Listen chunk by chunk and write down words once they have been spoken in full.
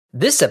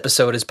This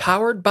episode is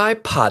powered by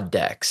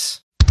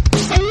Poddex.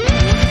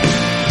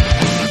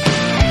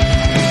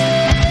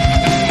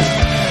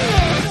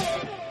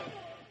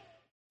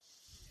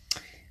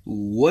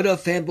 What up,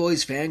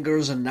 fanboys,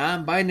 fangirls, and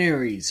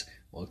non-binaries?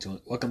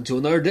 Welcome to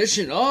another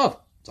edition of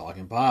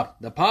Talking Pop,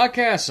 the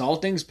podcast, all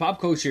things pop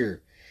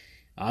culture.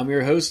 I'm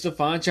your host,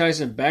 Stefan Chais,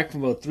 and back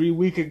from a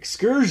 3-week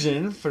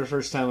excursion for the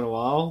first time in a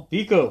while,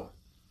 Pico.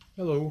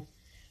 Hello.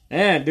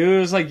 Man, dude, it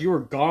was like you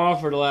were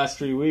gone for the last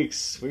 3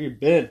 weeks. Where you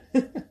been?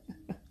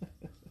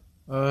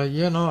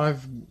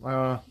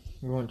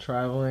 We went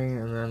traveling,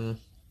 and then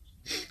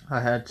I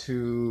had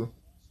to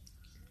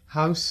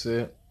house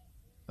sit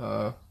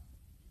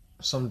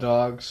some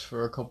dogs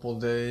for a couple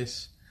of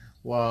days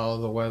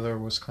while the weather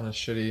was kind of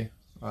shitty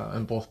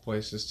in both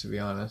places, to be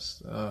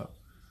honest.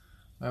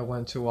 I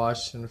went to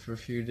Washington for a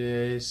few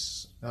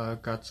days,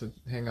 got to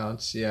hang out in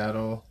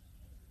Seattle,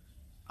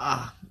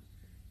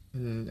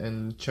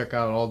 and check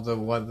out all the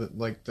weather,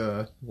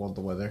 the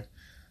weather.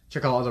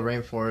 Check out all the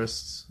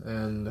rainforests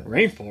and...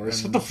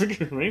 Rainforest? What the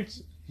freaking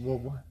rainforest? Well,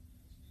 what?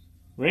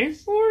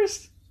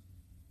 Rainforest?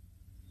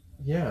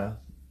 Yeah.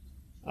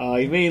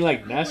 You mean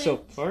like national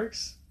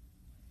parks?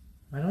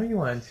 I know you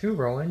went too,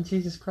 Rowan.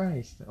 Jesus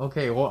Christ.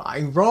 Okay, well,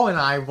 Rowan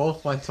and I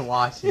both went to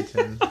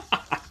Washington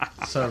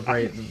to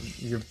celebrate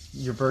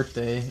your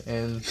birthday,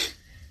 and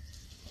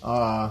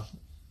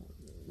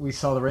we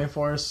saw the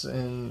rainforest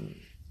in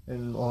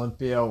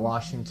Olympia,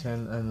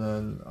 Washington,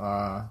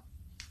 and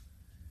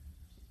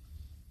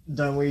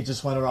then we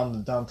just went around the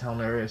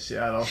downtown area of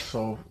Seattle.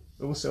 So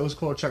it was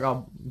cool to check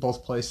out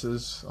both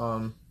places,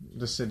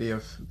 the city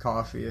of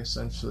coffee,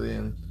 essentially,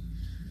 and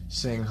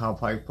seeing how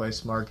Pike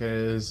Place Market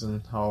is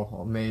and how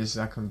amazed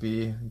that can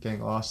be,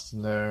 getting lost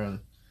in there, and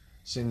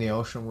seeing the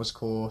ocean was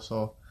cool.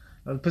 So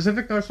the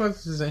Pacific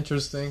Northwest is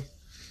interesting.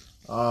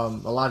 A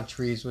lot of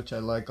trees, which I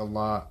like a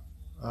lot.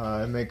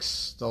 It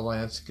makes the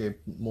landscape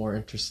more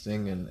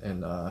interesting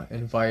and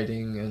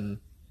inviting, and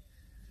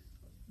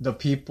the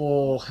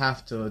people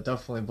have to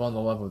definitely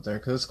bundle up up there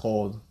because it's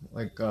cold.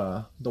 Like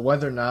the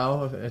weather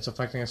now, it's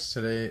affecting us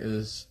today,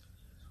 is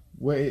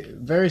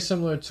very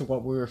similar to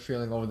what we were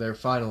feeling over there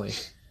finally.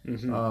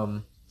 Mm-hmm.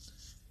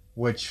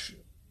 Which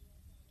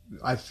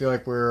I feel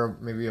like we're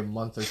maybe a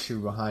month or two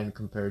behind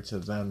compared to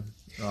them.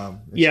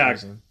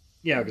 Crazy.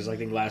 Yeah, because I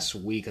think last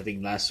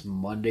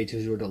Monday,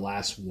 Tuesday were the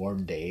last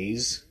warm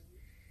days.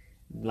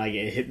 Like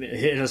it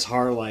hit us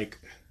hard. Like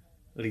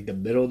I think the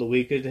middle of the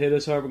week it hit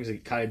us hard because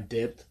it kind of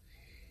dipped.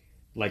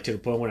 Like to the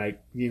point when I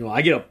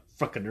get up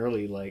fucking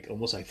early, like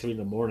almost like 3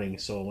 a.m.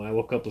 So when I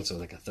woke up, let's say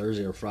like a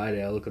Thursday or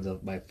Friday, I look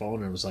at my phone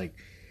and it was like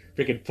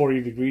freaking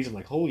 40 degrees. I'm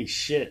like, holy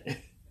shit.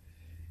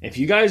 If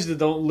you guys that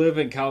don't live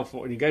in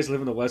California, you guys live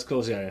in the West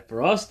Coast, yeah,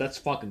 for us, that's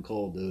fucking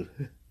cold, dude.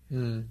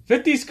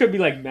 50s could be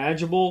like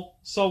manageable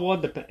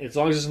somewhat, as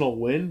long as there's no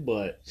wind,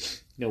 but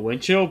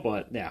wind chill.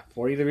 But yeah,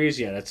 40 degrees,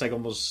 yeah, that's like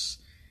almost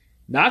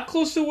not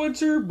close to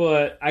winter,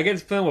 but I get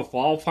the feeling with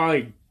fall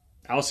finally,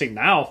 I'll say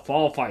now,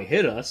 fall finally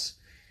hit us.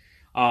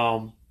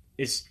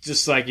 It's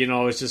just like,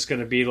 it's just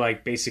going to be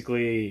like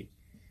basically,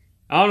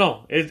 I don't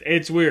know.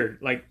 It's weird.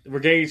 Like we're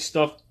getting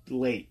stuff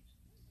late.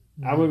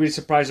 I wouldn't be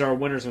surprised our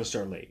winter's going to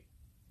start late.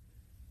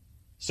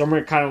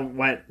 Summer kind of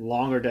went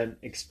longer than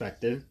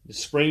expected. The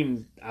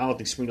spring, I don't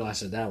think spring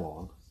lasted that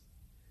long.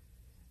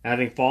 And I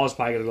think fall is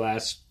probably going to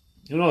last,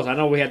 who knows? I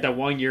know we had that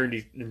one year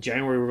in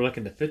January we were like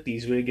in the 50s. We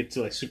didn't get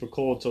to like super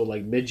cold until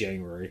like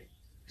mid-January.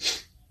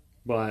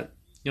 But,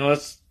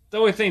 that's the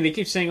only thing. They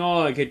keep saying,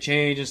 oh, it could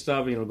change and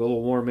stuff,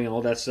 global warming and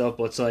all that stuff.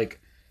 But it's like,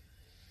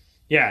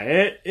 yeah,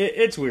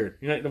 it's weird.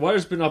 The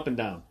weather's been up and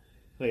down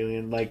lately.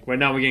 And like right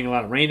now we're getting a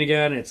lot of rain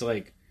again. It's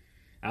like,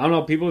 I don't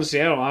know, people in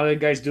Seattle, how do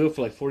guys do it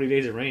for like 40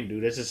 days of rain,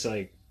 dude? It's just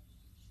like,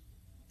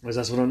 because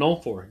that's what I'm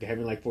known for,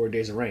 having like 40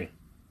 days of rain.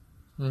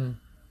 I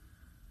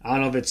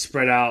don't know if it's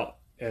spread out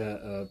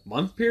a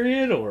month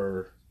period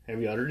or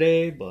every other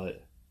day,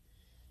 but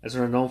that's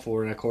what I'm known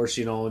for. And of course,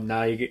 now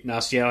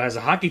Seattle has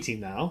a hockey team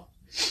now.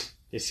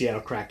 The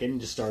Seattle Kraken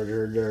just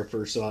started their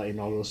first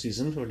inaugural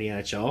season for the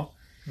NHL.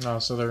 Oh,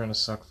 so they're going to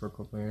suck for a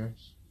couple of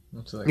years.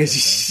 Until they get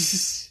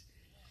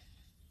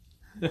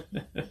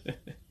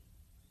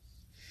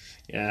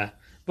Yeah,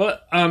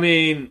 but I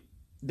mean,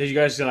 did you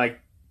guys see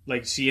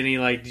any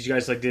did you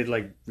guys did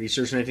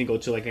research or anything? Go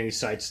to any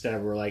sites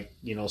that were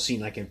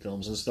seen in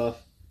films and stuff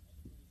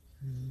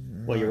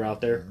while you were out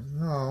there?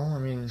 No, I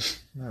mean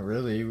not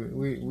really.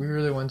 We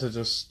really went to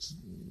just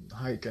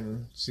hike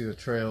and see the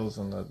trails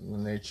and the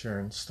nature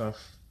and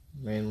stuff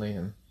mainly,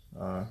 and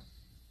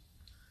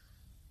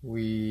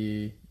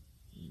we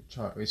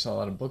saw a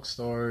lot of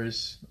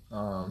bookstores,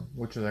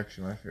 which was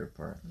actually my favorite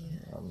part.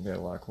 Yeah. They had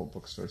a lot of cool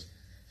bookstores.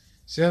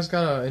 Seattle's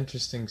got an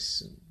interesting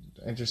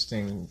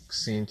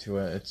scene to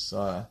it. It's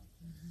I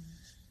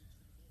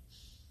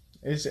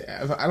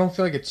don't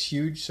feel like it's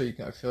huge, so I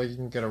feel like you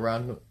can get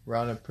around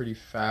it pretty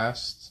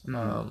fast.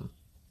 Mm-hmm.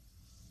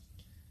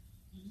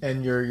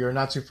 And you're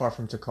not too far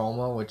from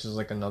Tacoma, which is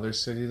like another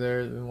city there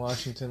in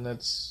Washington.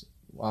 That's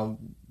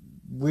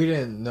we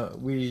didn't know,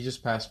 we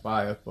just passed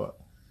by it, but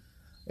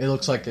it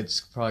looks like it's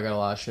probably got a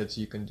lot of shit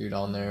you can do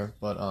down there,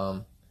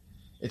 but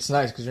it's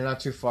nice because you're not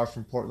too far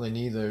from Portland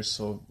either.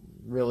 So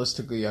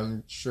realistically,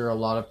 I'm sure a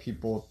lot of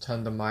people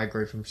tend to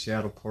migrate from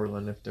Seattle to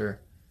Portland if they're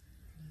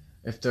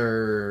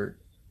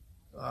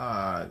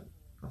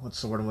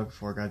what's the word I'm looking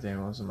for?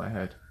 Goddamn, it was in my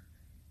head.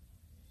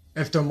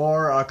 If they're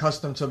more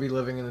accustomed to be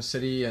living in the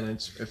city and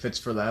if it's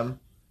for them,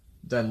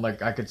 then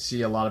like I could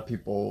see a lot of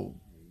people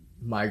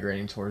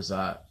migrating towards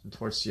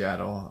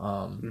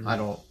Seattle. I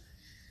don't,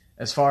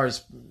 as far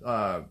as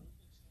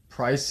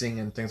pricing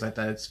and things like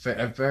that,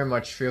 it very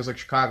much feels like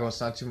Chicago.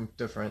 It's not too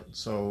different.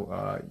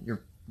 So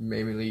you're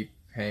maybe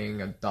paying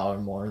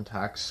 $1 more in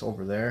tax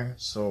over there.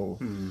 So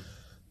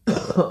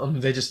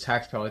they just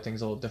tax probably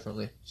things a little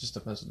differently. It just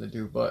depends what they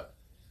do. But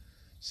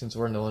since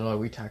we're in Illinois,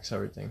 we tax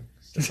everything.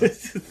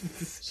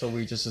 So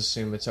we just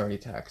assume it's already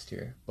taxed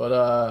here.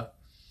 But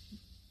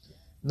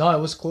no,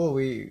 it was cool.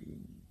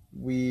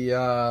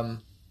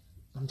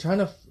 I'm trying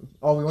to.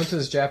 Oh, we went to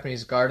this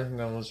Japanese garden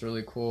that was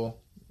really cool.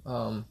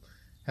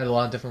 Had a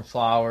lot of different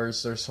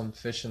flowers. There's some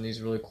fish in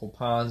these really cool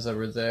ponds that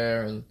were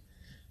there, and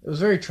it was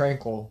very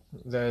tranquil.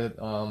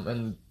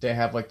 And they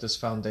have like this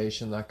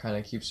foundation that kind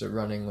of keeps it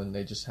running when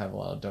they just have a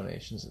lot of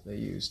donations that they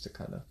use to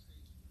kind of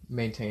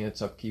maintain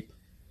its upkeep.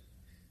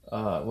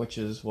 Which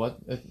is what?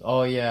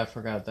 Oh yeah, I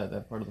forgot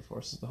that part of the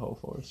forest is the whole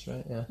forest,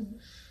 right? Yeah.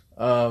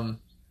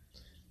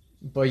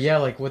 But yeah,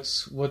 like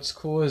what's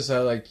cool is that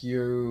like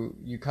you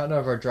kind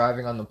of are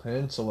driving on the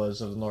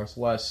peninsulas of the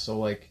Northwest, so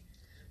like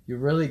you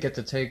really get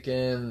to take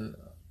in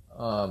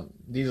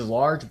these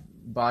large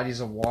bodies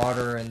of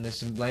water and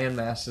this land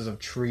masses of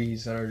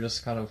trees that are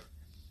just kind of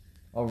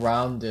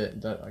around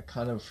it that are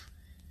kind of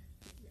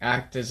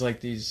act as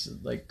like these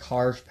like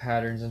carved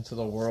patterns into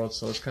the world.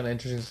 So it's kind of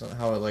interesting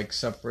how it like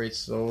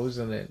separates those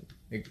and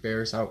it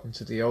bears out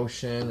into the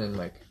ocean, and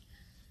like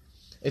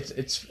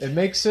it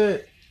makes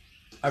it.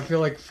 I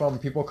feel like from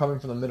people coming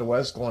from the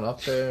Midwest going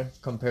up there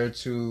compared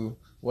to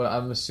what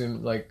I'm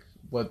assuming, like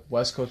what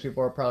West Coast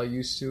people are probably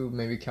used to,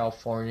 maybe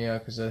California,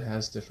 because it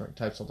has different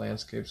types of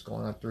landscapes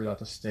going on throughout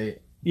the state.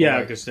 Yeah,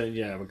 like, because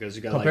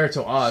you got compared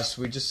to us,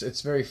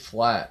 it's very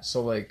flat.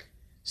 So like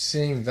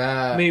seeing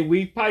that, I mean,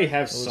 we probably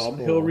have was some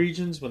cool. hill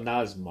regions, but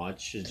not as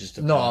much. It's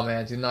just no,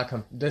 man, do not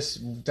come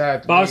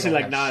that. But obviously, we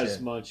don't like not have as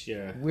shit. much.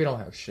 Yeah, We don't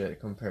have shit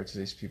compared to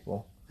these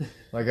people.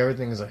 Like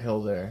everything is a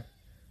hill there.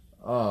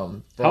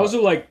 But, how's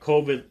it like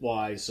COVID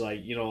wise? Like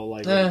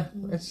like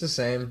it's the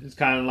same. it's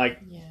kind of like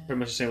Yeah. pretty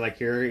much the same like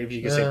here, if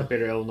you can say Yeah.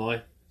 compared to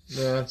Illinois.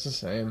 Yeah, it's the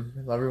same.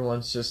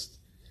 Everyone's just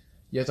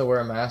you have to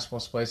wear a mask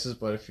most places,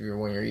 but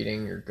when you're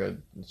eating, you're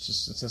good.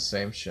 It's the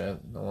same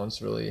shit. No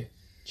one's really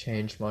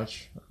changed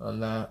much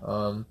on that.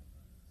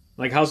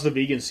 Like, how's the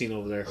vegan scene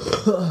over there?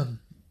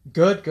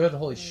 Good.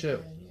 Holy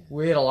shit, Good, yeah.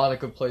 we had a lot of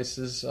good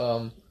places.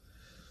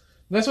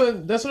 That's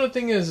what the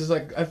thing is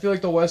like I feel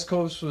like the West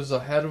Coast was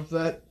ahead of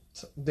that.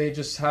 They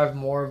just have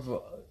more of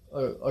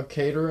a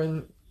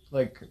catering,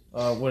 like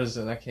what is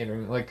it? Not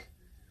catering, like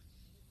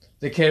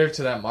they cater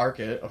to that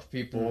market of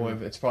people.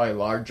 Mm-hmm. It's probably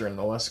larger in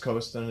the West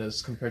Coast than it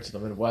is compared to the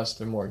Midwest.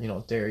 They're more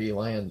dairy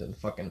land and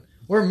fucking.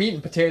 We're meat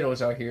and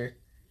potatoes out here,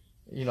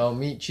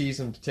 meat, cheese,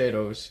 and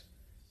potatoes,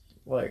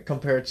 like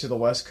compared to the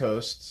West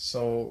Coast.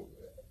 So,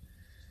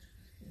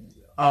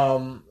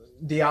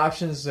 the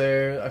options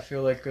there, I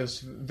feel like it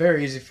was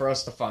very easy for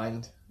us to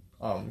find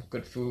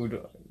good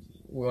food.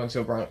 We went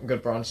to a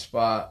good brunch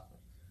spot.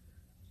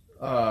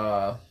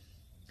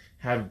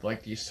 Had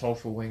like these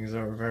tofu wings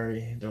that were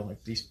they're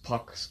like these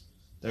pucks.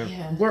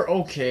 We're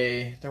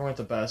okay. They weren't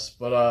the best,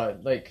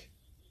 but like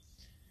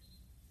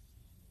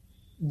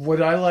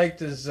what I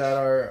liked is that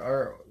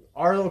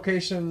our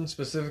location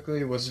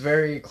specifically was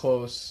very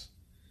close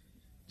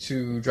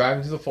to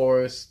driving to the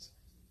forest,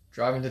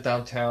 driving to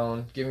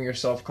downtown, giving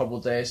yourself a couple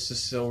of days to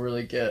still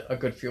really get a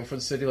good feel for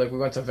the city. Like we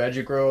went to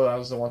Veggie Grill. That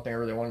was the one thing I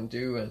really wanted to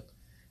do, and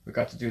we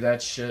got to do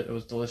that shit. It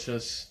was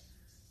delicious.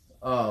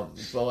 But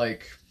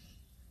like,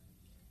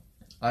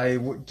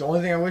 the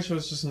only thing I wish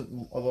was just a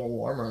little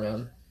warmer,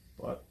 man.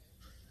 But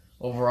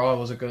overall,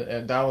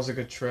 that was a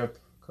good trip.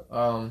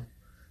 And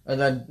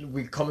then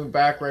we coming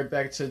back right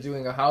back to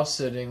doing a house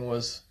sitting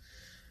was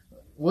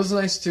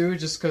nice too,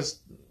 just because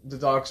the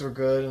dogs were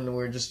good and we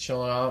were just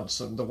chilling out.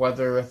 So the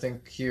weather, I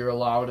think, here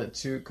allowed it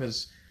too,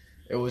 because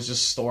it was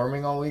just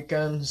storming all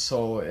weekend.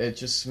 So it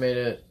just made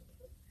it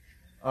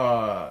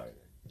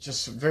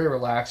just very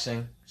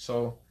relaxing.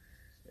 So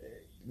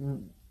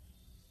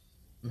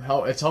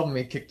it's helping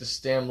me kick this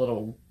damn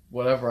little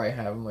whatever I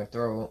have in my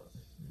throat.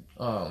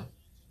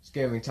 It's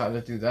giving me time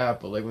to do that,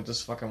 but like with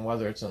this fucking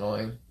weather, it's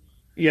annoying.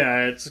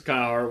 Yeah, it's kind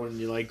of hard when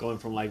you're like going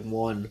from like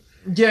one.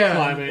 Yeah,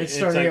 Climate, it's it's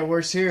starting to like- get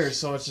worse here,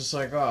 so it's just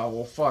like, oh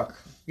well, fuck.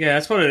 Yeah,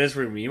 that's what it is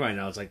for me right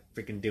now. It's like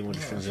freaking dealing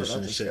with I transition forgot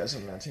and this shit. guy's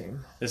on that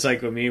team. It's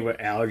like with me with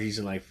allergies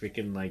and like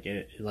freaking like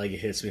it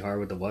hits me hard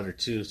with the weather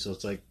too. So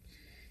it's like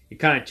it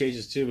kind of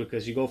changes too,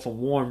 because you go from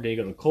warm, then you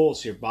go to cold,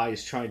 so your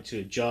body's trying to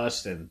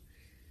adjust, and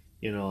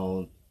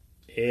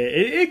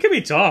it can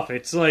be tough.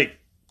 It's like,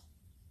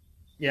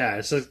 yeah,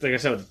 it's like I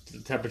said, with the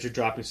temperature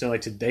dropping. So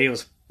like today it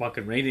was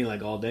fucking raining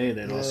like all day, and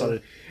then all of a Yeah.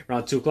 sudden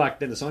around 2 o'clock,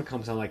 then the sun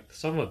comes. I'm like,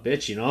 son of a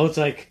bitch, you know? It's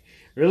like,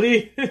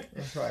 really?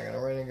 It's probably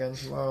gonna rain again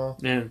tomorrow.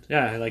 And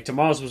yeah, like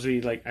tomorrow's supposed to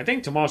be like, I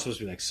think tomorrow's supposed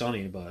to be like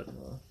sunny, but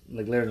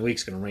like later in the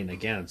week's gonna rain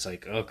again. It's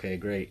like, okay,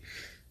 great.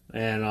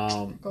 And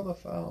Go the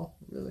foul,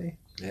 really.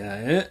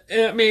 yeah,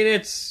 I mean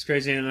it's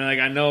crazy. And like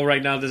I know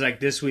right now, there's like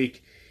this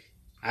week,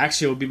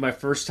 actually it will be my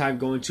first time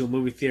going to a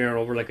movie theater in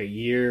over like a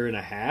year and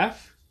a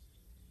half.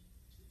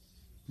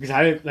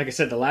 Because like I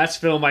said, the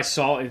last film I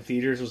saw in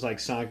theaters was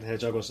like Sonic the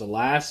Hedgehog. Was the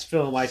last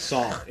film I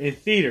saw in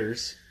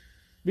theaters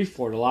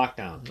before the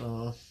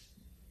lockdown.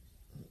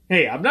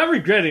 Hey, I'm not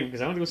regretting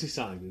because I want to go see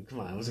Sonic. Dude. Come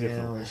on, it was a good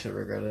film. I should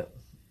regret it.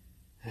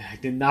 I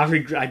did not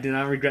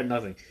regret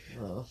nothing.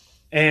 Oh.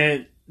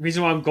 And the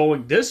reason why I'm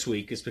going this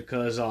week is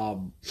because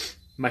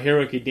My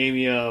Hero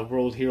Academia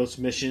World Heroes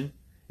Mission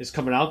is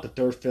coming out, the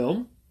third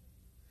film.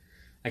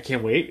 I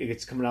can't wait.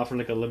 It's coming out for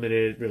like a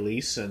limited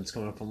release, and it's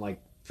coming out from like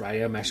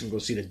Friday. I'm actually going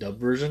to go see the dub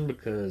version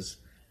because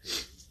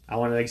I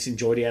want to like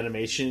enjoy the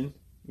animation.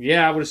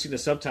 Yeah, I would have seen the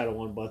subtitle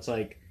one, but it's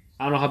like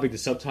I don't know how big the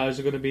subtitles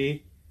are going to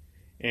be,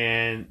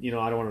 and you know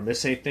I don't want to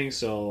miss anything.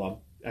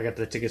 So I got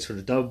the tickets for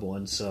the dub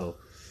one, so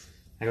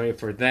I can't wait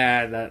for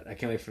that. I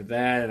can't wait for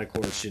that, and of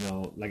course, you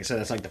know, like I said,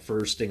 that's like the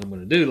first thing I'm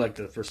going to do, like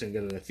the first thing to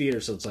go to the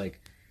theater. So it's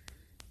like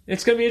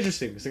it's going to be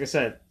interesting. Because like I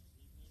said,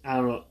 I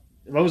don't know.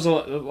 What was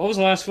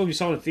the last film you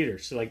saw in the theater?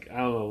 So like I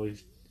don't know. We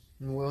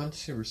went to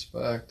see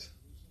Respect.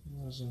 It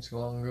wasn't too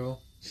long ago.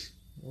 It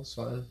was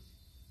fine.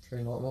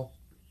 Pretty normal.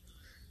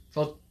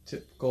 Felt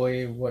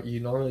typically what you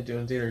normally do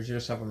in theaters. You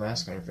just have a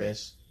mask on your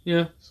face.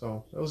 Yeah.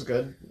 So it was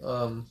good.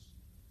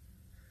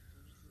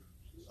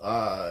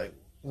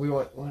 We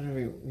went.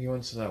 We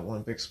went to that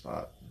one big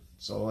spot.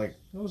 So like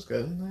it was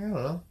good. I don't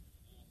know.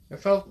 It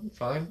felt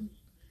fine.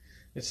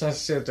 It's nice to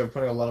see that they're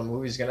putting a lot of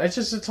movies again.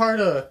 It's hard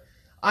to.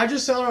 I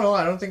don't know.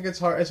 I don't think it's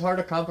hard. It's hard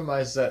to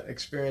compromise that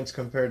experience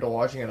compared to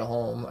watching it at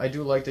home. I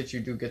do like that you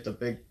do get the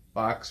big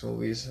box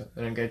movies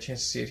and get a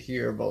chance to see it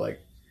here, but like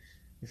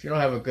if you don't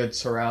have a good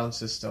surround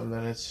system,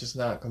 then it's just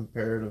not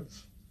comparative.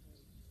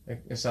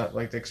 It's not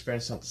like the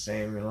experience is not the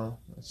same, you know.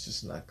 It's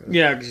just not good.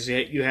 Yeah, because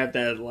you have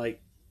that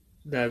like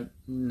that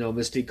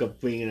mystique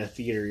of being in a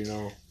theater, you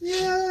know.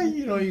 Yeah,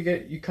 you know,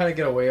 you kind of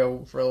get away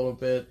for a little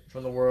bit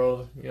from the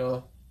world, you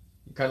know.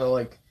 You kind of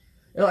like,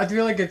 you know, I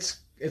feel like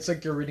it's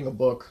like you're reading a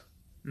book.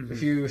 Mm-hmm.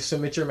 If you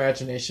submit your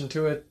imagination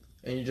to it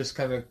and you just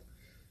kind of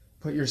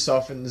put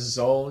yourself in the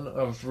zone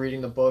of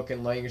reading the book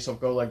and letting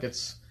yourself go, like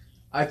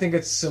I think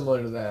it's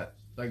similar to that,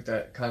 like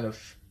that kind of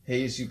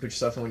haze you put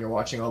yourself in when you're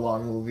watching a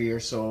long movie or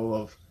so.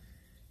 Of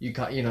you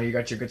got your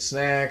good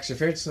snacks, your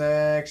favorite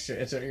snacks.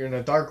 You're in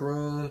a dark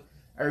room.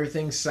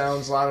 Everything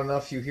sounds loud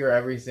enough. You hear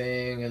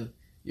everything, and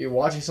you're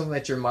watching something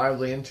that you're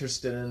mildly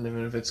interested in.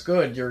 And if it's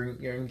good, you're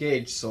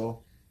engaged.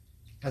 So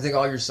I think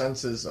all your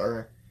senses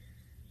are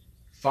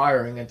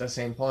firing at the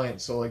same point.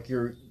 So like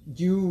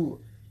you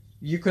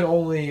can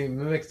only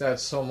mimic that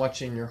so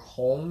much in your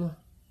home.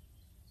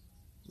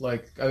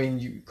 Like, I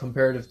mean,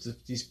 comparative to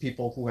these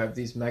people who have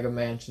these mega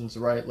mansions,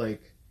 right?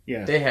 Like,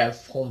 yeah, they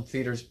have home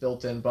theaters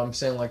built in. But I'm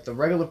saying like the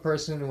regular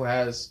person who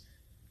has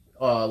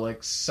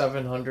like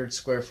 700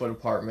 square foot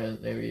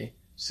apartment, maybe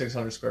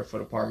 600 square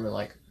foot apartment,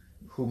 like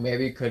who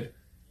maybe could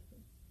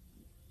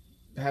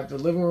have the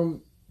living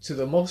room to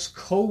the most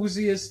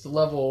coziest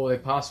level they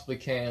possibly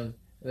can,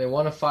 and they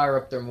want to fire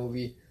up their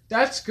movie,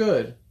 that's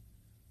good.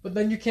 But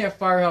then you can't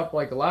fire up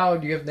like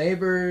loud. You have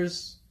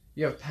neighbors,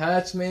 you have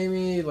pets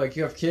maybe, like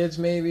you have kids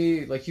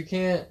maybe. Like you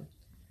can't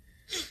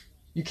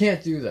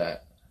do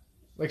that.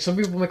 Like some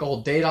people make a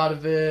whole date out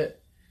of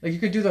it. Like you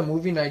could do the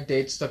movie night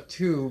date stuff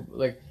too.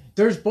 Like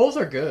both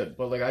are good,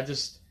 but like I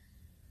just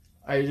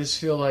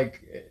feel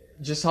like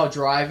just how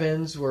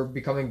drive-ins were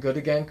becoming good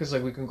again because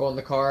like we can go in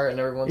the car and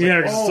everyone's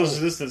like, oh,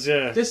 social distance,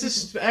 yeah, this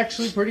is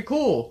actually pretty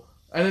cool.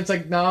 And it's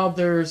like now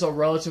there's a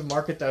relative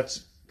market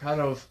that's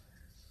kind of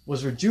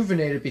was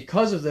rejuvenated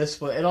because of this,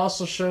 but it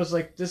also shows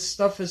like this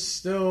stuff is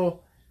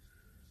still,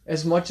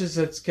 as much as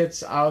it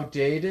gets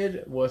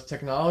outdated with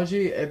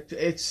technology,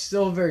 it's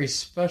still very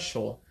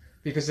special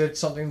because it's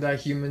something that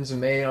humans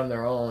made on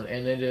their own,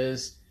 and it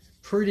is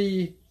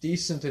pretty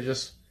decent to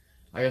just,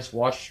 I guess,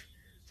 watch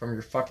from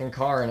your fucking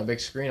car on a big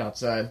screen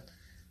outside.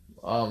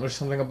 There's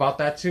something about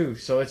that too.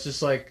 So it's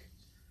just like,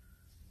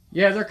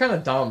 yeah, they're kind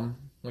of dumb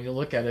when you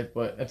look at it,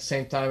 but at the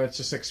same time, it's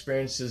just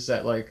experiences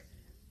that like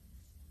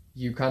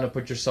you kind of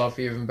put yourself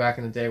even back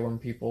in the day when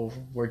people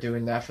were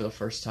doing that for the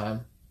first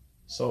time.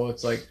 So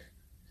it's like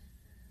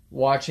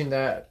watching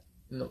that,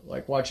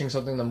 like watching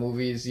something in the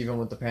movies, even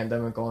with the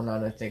pandemic going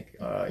on, I think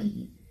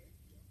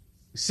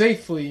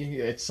safely,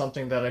 it's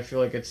something that I feel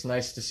like it's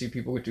nice to see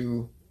people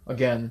do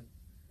again.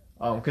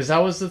 Because that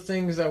was the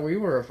things that we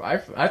were, I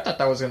thought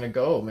that was going to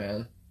go,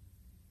 man.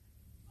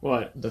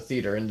 What? The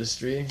theater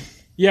industry.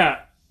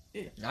 Yeah.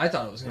 I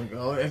thought it was going to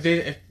go. If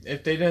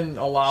they didn't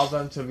allow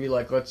them to be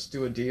like, let's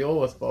do a deal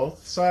with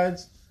both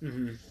sides,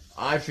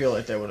 I feel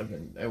like they would have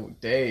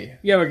been.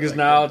 Yeah, because like,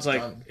 now it's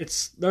like done.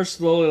 they're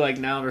slowly like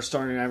now they're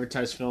starting to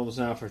advertise films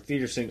now for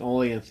theaters, saying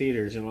only in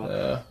theaters.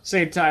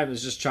 Same time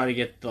as just trying to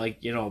get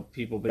like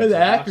people. And the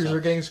actors are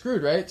getting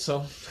screwed, right?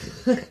 So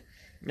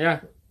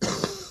yeah,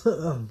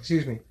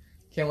 excuse me,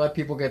 can't let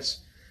people get.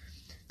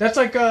 That's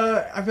like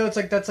I feel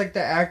that's like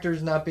the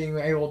actors not being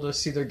able to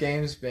see their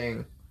games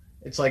being.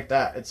 It's like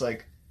that. It's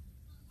like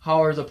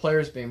how are the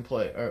players being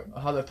played, or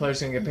how the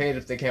players gonna get paid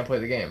if they can't play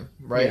the game,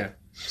 right? Yeah.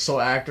 So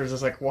actors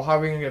is like, well, how are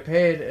we gonna get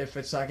paid if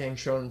it's not getting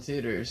shown in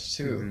theaters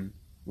too? Mm-hmm.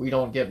 We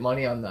don't get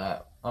money on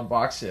that on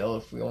box sale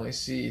if we only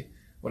see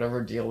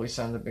whatever deal we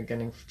signed at the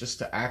beginning just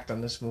to act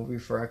on this movie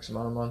for X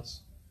amount of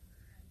months.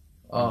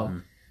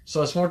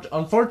 So it's more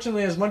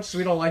unfortunately, as much as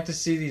we don't like to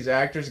see these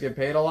actors get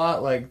paid a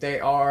lot, like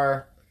they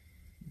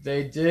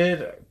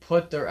did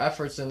put their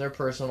efforts in their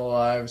personal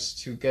lives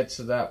to get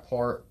to that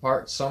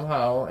part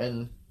somehow,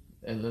 and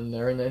then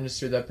they're in the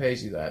industry that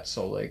pays you that.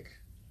 So like,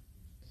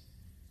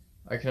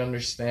 I can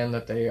understand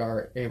that they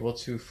are able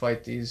to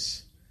fight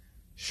these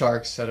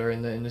sharks that are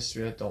in the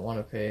industry that don't want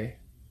to pay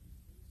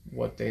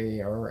what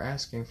they are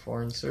asking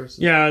for in services.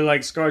 Yeah,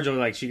 like ScarJo,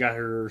 like she got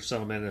her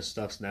settlement and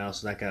stuff now,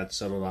 so that got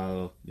settled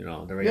out.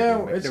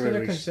 It's going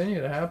to continue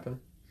to happen.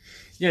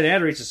 Yeah, they had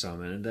to reach a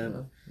settlement, and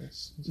then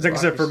it's like I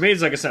said, for me,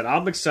 it's like I said,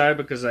 I'm excited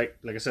because like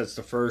I said, it's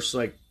the first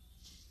like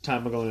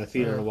time I'm going to the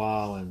theater in a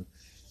while, and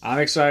I'm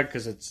excited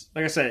because it's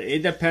like I said,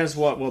 it depends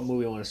what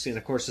movie I want to see, and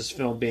of course, this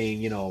film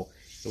being it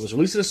was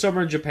released in the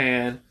summer in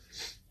Japan,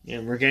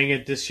 and we're getting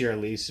it this year at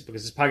least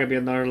because it's probably gonna be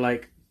another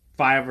like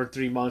 5 or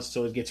 3 months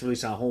till it gets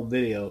released on home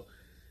video,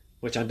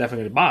 which I'm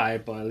definitely gonna buy,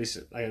 but at least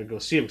I gotta go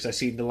see it because I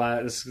see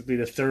this is gonna be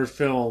the third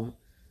film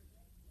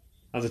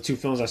of the 2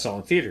 films I saw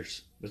in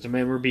theaters. Mr.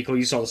 Man Rubiko,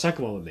 you saw the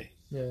second one with me.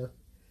 Yeah.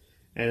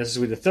 And this is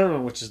with the third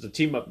one, which is the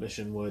Team Up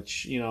Mission,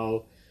 which,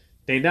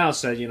 they now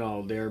said,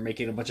 they're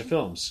making a bunch of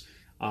films.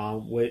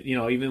 With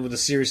even with the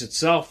series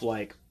itself,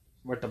 like,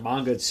 with the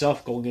manga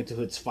itself going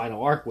into its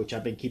final arc, which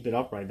I've been keeping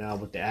up right now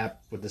with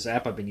this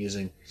app I've been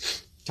using,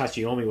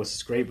 Tachiomi, which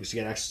is great because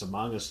you get access to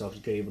manga stuff.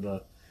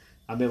 I'm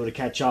able to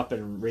catch up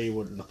and read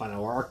what the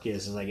final arc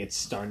is, and like it's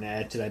starting to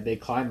add to that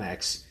big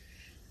climax.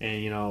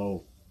 And,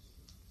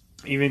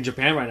 even in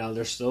Japan right now,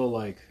 they're still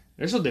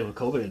dealing with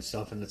COVID and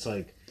stuff, and it's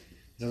like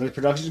the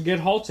productions get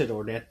halted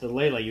or they have to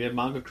delay. Like even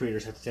manga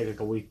creators have to take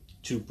like a week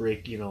to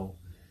break,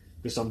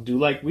 because some do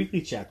like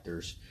weekly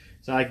chapters.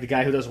 It's not like the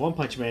guy who does One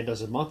Punch Man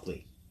does it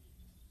monthly.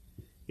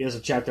 He does a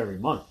chapter every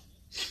month,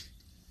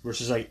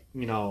 versus mangas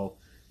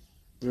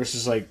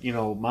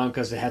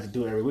that have to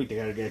do it every week. They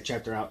got to get a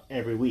chapter out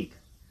every week.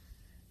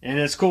 And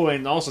it's cool,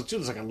 and also too,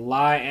 there's like a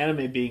lot of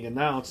anime being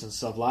announced and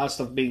stuff. A lot of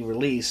stuff being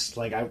released.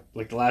 Like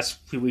the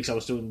last few weeks, I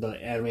was doing the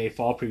anime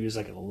fall previews.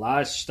 Like a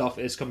lot of stuff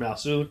is coming out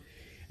soon.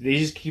 They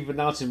just keep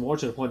announcing more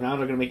to the point now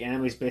they're gonna make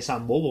animes based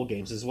on mobile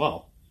games as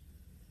well.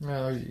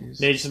 Oh, geez.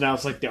 They just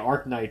announced like the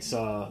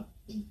Arknights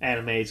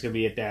anime is gonna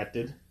be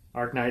adapted.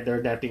 They're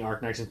adapting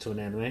Arknights into an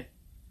anime.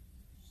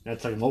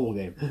 That's like a mobile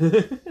game,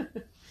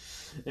 and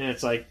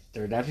it's like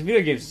they're adapting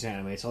video games into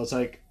anime. So it's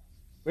like,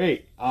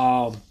 great.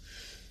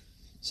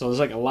 So there's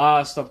like a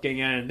lot of stuff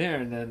getting added in there,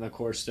 and then of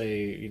course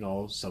they,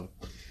 some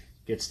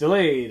gets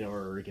delayed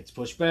or it gets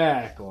pushed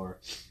back, or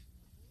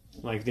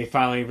like they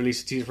finally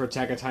released a teaser for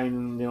Attack on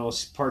Titan,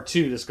 Part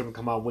 2 that's going to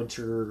come out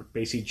winter,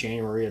 basically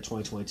January of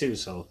 2022.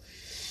 So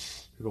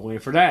we're waiting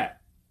for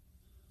that,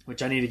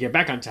 which I need to get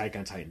back on Attack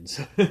on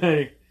Titans.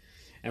 And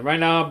right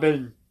now I've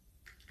been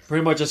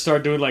pretty much just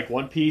started doing like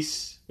One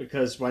Piece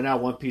because right now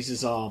One Piece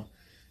is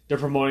they're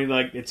promoting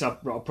like it's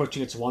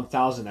approaching its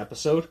 1,000th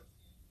episode.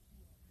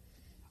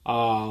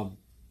 Of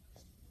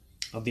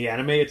the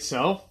anime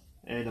itself,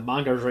 and the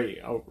manga's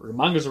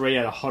already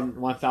at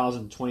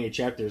 1,028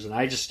 chapters, and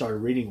I just started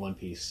reading One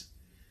Piece.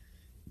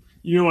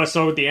 I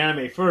started with the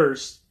anime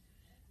first.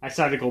 I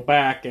decided to go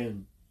back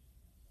and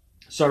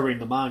start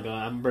reading the manga.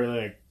 I'm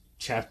really like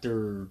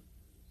chapter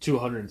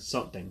 200 and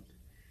something.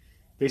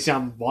 Basically,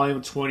 I'm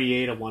volume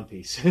 28 of One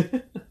Piece.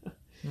 And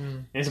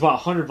it's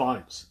about 100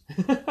 volumes.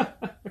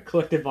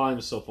 Collected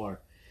volumes so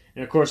far.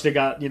 And of course, they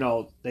got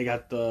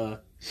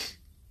the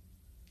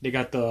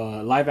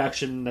live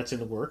action that's in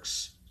the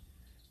works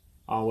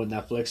with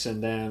Netflix,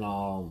 and then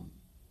I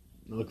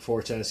look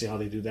forward to see how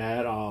they do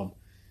that.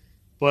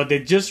 But they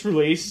just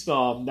released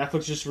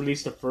Netflix just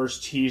released the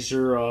first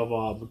teaser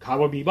of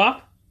Cowboy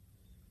Bebop.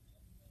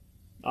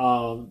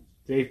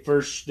 They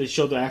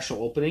showed the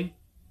actual opening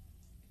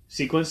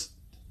sequence.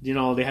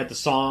 They had the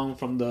song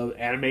from the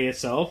anime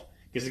itself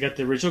because they got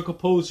the original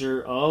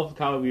composer of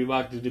Cowboy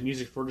Bebop to do the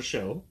music for the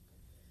show.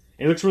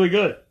 It looks really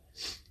good.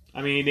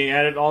 I mean, they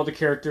added all the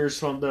characters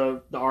from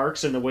the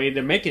arcs and the way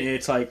they're making it.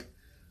 It's like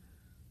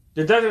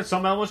they're adding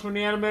some elements from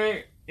the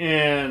anime,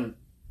 and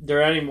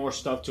they're adding more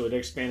stuff to it. They're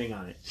expanding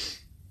on it.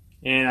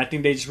 And I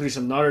think they just released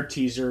another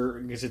teaser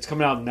because it's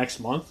coming out next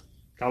month.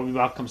 Cowboy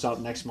Bebop comes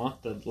out next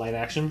month, the live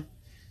action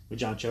with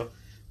John Cho.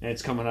 And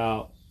it's coming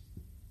out,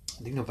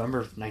 I think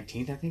November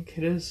 19th, I think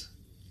it is.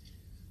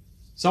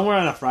 Somewhere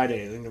on a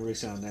Friday, I think they're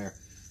releasing it on there.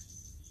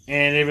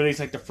 And they released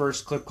like the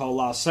first clip called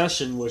Lost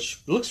Session,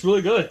 which looks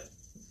really good.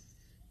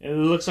 And it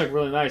looks like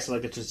really nice.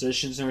 Like the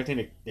transitions and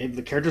everything.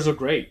 The characters look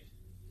great.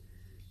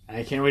 And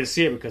I can't wait to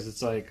see it because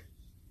it's like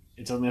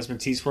it's something that's been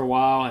teased for a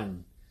while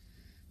and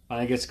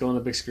finally gets to go on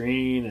the big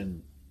screen,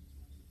 and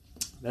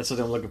that's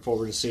something I'm looking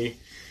forward to see.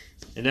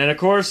 And then, of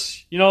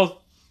course,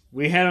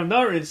 we had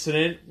another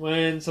incident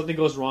when something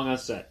goes wrong on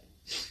set.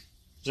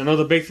 So I know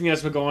the big thing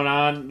that's been going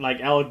on, like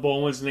Alec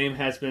Baldwin's name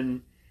has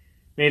been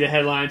made the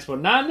headlines, but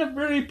not in a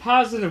really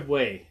positive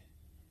way.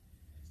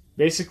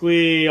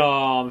 Basically,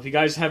 if you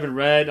guys haven't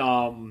read,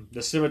 the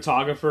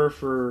cinematographer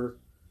for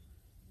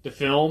the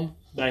film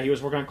that he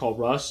was working on called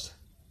Rust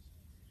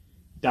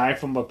died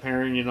from a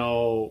parent,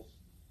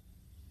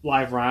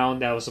 live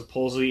round that was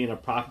supposedly in a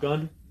prop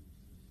gun.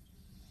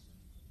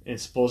 And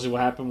supposedly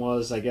what happened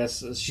was, I guess,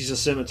 she's a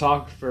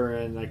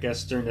cinematographer, and I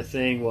guess during the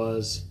thing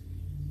was,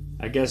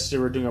 I guess they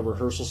were doing a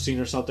rehearsal scene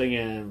or something,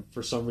 and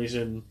for some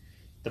reason,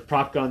 the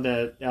prop gun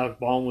that Alec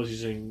Baldwin was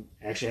using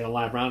actually had a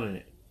live round in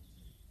it.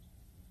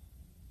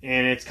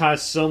 And it's kind of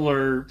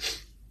similar.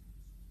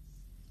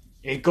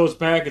 It goes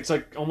back, it's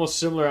like almost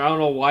similar. I don't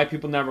know why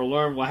people never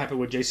learn what happened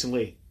with Jason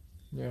Lee.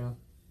 Yeah.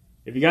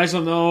 If you guys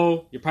don't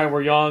know, you probably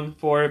were young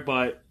for it,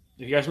 but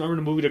if you guys remember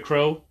the movie The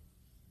Crow?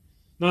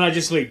 No, not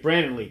Jason Lee.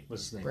 Brandon Lee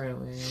was his name.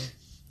 Brandon Lee, yeah.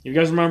 If you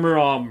guys remember,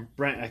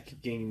 I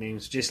keep getting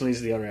names. Jason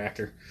Lee's the other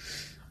actor.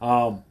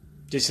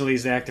 Jason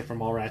Lee's the actor from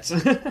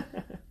Mallrats.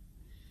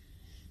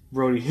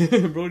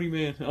 Brody,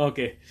 man.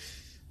 Okay.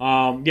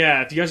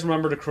 Yeah, if you guys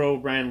remember The Crow,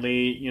 Brandon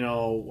Lee,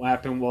 what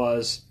happened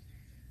was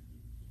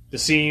the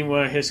scene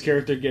where his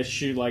character gets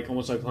shoot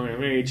almost like coming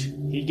of age.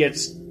 He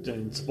gets,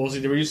 and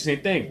supposedly they were using the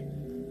same thing.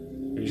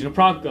 They were using a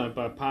prop gun,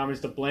 but upon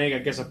the blank, I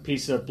guess a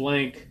piece of the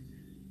blank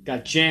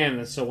got jammed,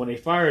 and so when they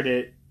fired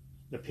it,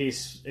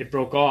 it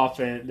broke off,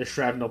 and the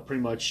shrapnel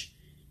pretty much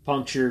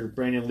punctured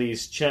Brandon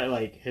Lee's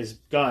chest, his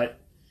gut.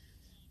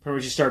 Pretty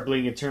much he started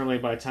bleeding internally.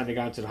 By the time they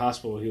got into the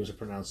hospital, he was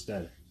pronounced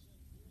dead.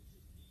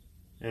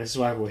 And this is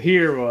what happened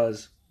here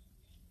was,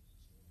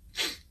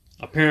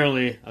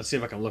 apparently, I'll see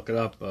if I can look it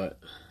up, but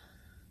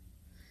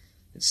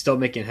it's still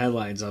making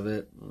headlines of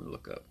it. Let me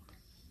look up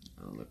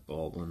Alec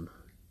Baldwin.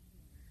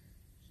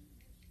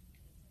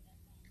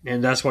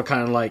 And that's what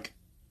kind of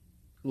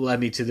led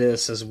me to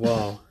this as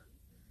well.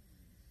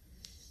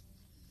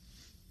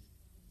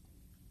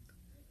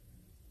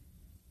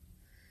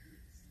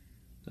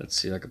 Let's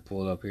see if I can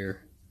pull it up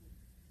here.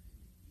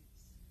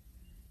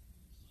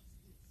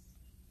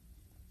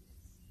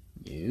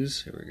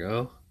 News, here we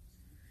go.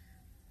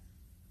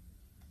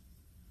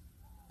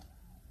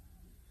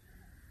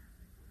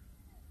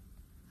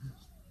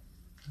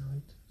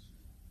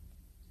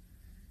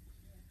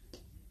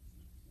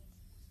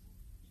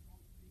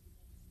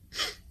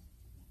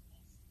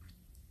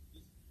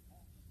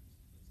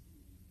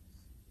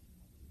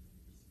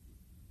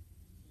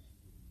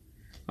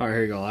 All right,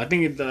 here you go. I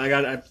think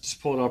I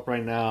just pulled it up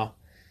right now.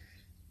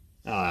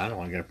 I don't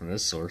want to get it from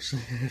this source.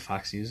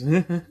 Fox News.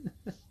 Here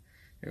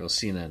we'll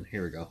CNN.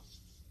 Here we go.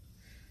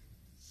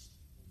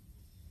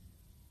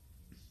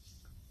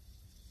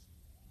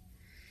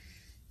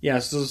 Yeah,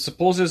 so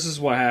suppose this is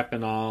what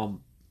happened.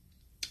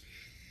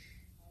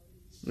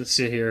 Let's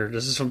see here.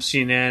 This is from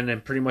CNN,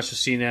 and pretty much the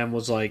CNN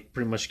was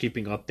pretty much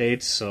keeping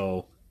updates.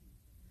 So,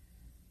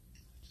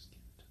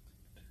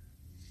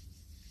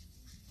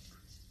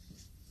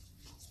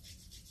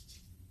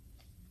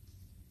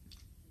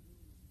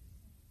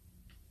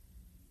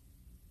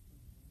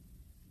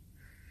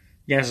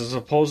 yeah. So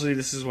supposedly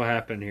this is what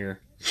happened here.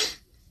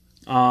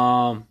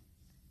 Trying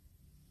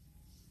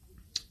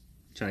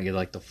to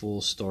get the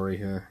full story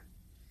here.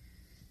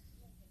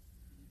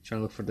 Trying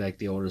to look for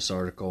the oldest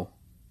article.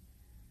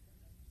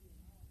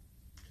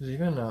 Because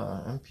even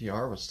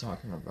NPR was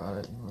talking about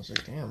it, and I was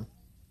like, damn.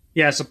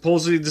 Yeah,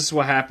 supposedly this is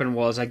what happened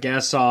was, I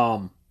guess,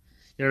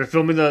 they're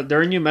filming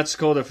they're in New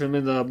Mexico, they're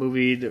filming the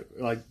movie,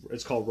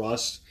 it's called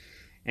Rust,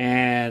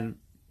 and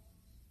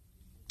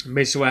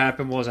basically what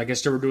happened was, I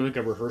guess they were doing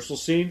a rehearsal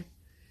scene,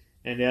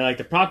 and they had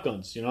the prop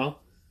guns,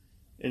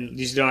 and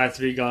these don't have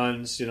 3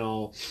 guns,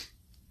 and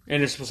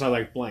they're supposed to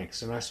have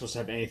blanks, they're not supposed to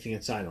have anything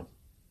inside them.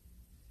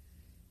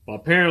 Well,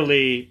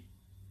 apparently,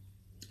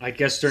 I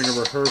guess during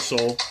the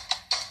rehearsal,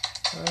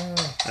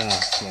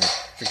 it's my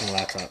freaking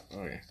laptop.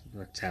 Okay,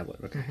 or tablet.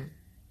 Okay.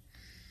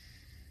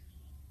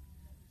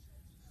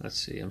 Let's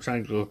see. I'm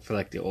trying to look for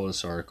the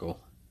oldest article.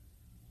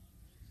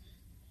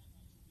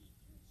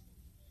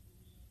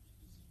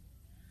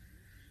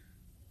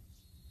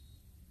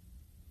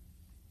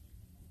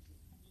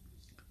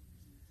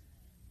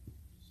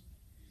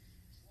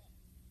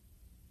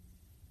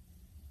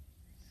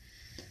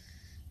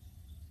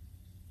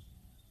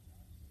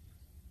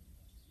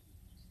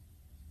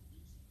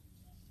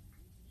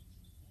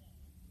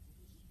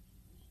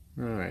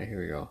 Alright, here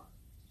we go.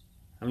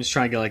 I'm just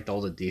trying to get all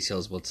the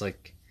details, but it's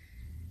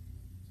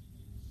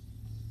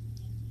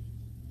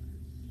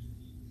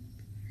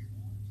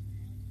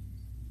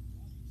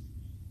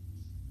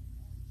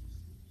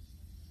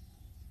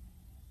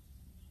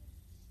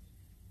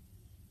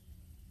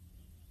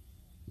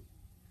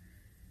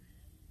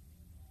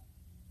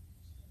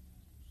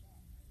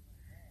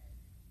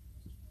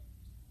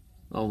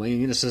Oh,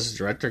 man, the assistant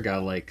director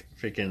got, like,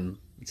 freaking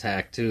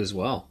attacked, too, as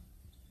well.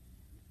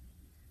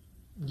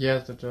 Yeah,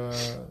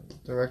 the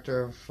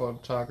director of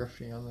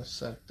photography on the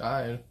set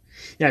died.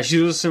 Yeah, she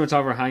was a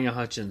cinematographer, Hanya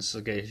Hutchins.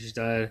 Okay, she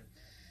died.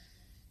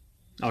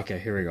 Okay,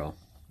 here we go.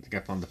 I think I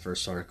found the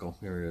first article.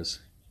 Here it is.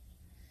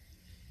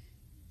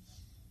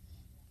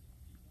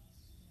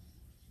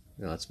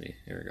 Yeah, that's me.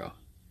 Here we go.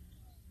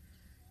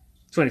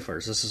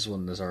 21st. This is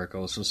when this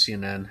article is from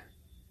CNN.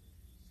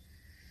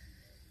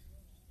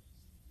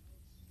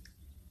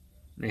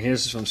 And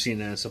here's from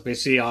CNN. So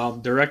basically,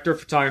 director of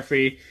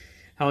photography,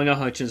 Helena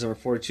Hutchins, number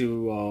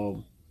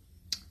 42.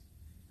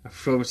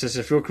 Says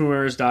a few crew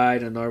members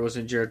died and another was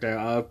injured.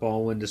 Alec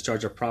Baldwin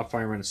discharged a prop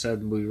fireman and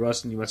said the movie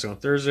Rust in New Mexico on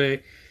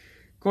Thursday.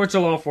 According to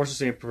law enforcement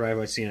statement provided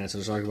by CNN. So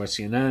it's argued by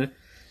CNN.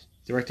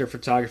 Director of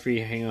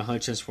photography, Helena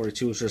Hutchins,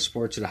 42, was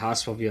transported to the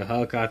hospital via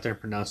helicopter and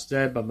pronounced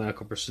dead by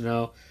medical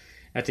personnel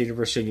at the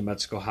University of New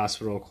Mexico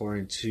Hospital,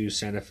 according to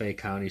Santa Fe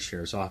County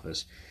Sheriff's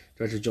Office.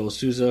 Director Joel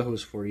Souza, who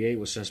was 48,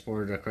 was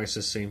transported to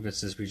Crisis St.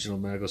 Vincent's Regional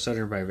Medical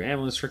Center by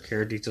ambulance for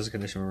care. Details of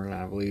condition were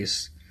not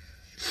released.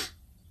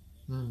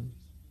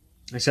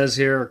 It says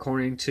here,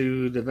 according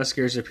to the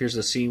investigators, it appears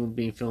the scene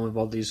being filmed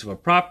involved the use of a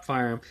prop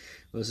firearm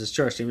was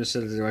discharged. Statement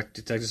said the direct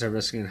detectives are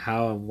investigating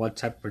how and what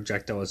type of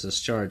projectile was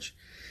discharged.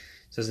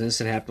 It says the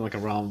incident happened like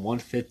around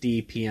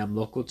 1:50 p.m.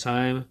 local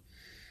time.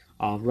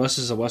 Rust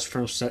is a Western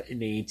film set in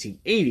the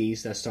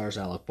 1880s that stars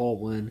Alec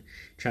Baldwin,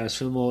 Travis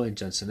Fimmel, and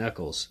Jensen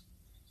Ackles.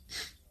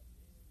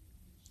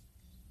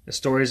 The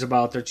story is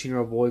about a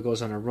 13-year-old boy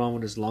goes on a run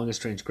with his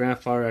long-estranged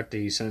grandfather after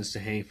he's sentenced to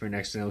hang for an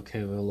accidental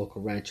killing of a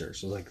local rancher.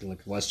 So like a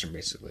Western,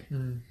 basically.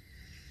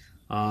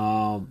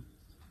 Yeah,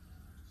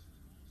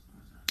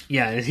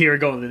 and here we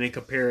go. And then they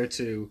compare it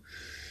to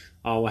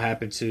what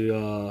happened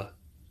to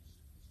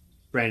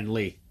Brandon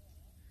Lee.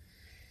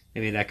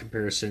 They made that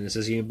comparison. It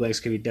says Ian Blanks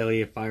could be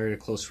deadly if fired at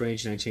close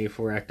range.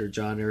 1984 actor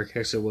John Eric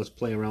Hexer was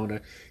playing around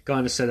with a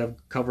gun to set up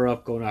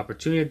cover-up, going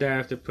opportunity to die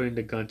after putting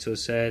the gun to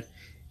his head.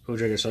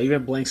 So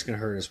even blanks can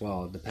hurt as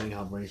well, depending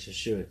how range you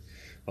shoot it.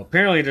 Well,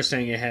 apparently they're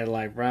saying it had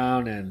light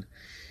round, and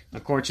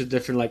according to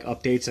different like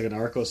updates, like an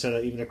article said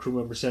that even a crew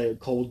member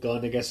said cold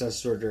gun. I guess that's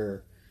sort of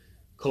their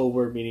code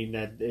word, meaning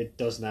that it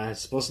does not,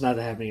 it's supposed not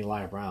to have any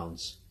live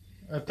rounds.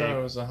 I thought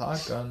it was a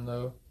hot gun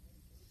though.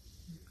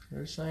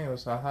 They're saying it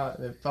was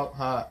it felt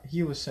hot.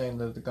 He was saying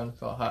that the gun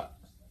felt hot.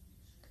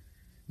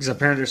 Because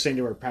apparently they're saying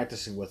they were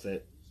practicing with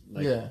it,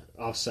 like yeah,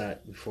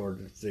 offset before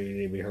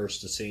they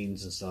rehearsed the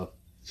scenes and stuff.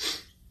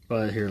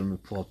 But here, let me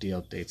pull up the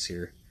updates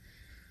here.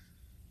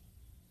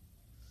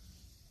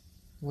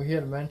 Well, he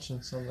had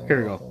mentioned something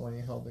here we go. when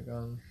he held the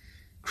gun.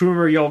 Crew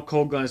member yelled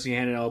cold guns and he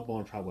handed elbow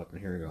and prop weapon.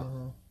 Here we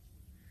go.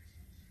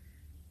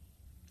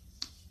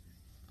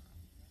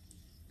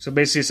 So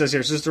basically it says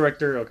here, assistant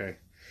director, okay.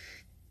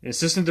 An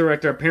assistant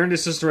director, apparently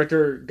assistant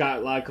director got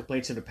a lot of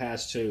complaints in the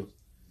past too.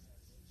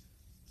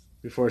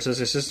 Before it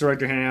says assistant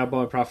director handed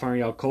elbow and prop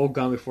firing yelled cold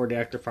gun before the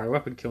actor fired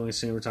weapon, killing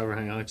cinematographer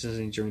Hanya Hutchins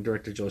and injuring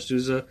director Joe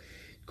Souza.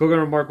 Cold gun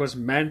remark was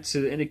meant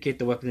to indicate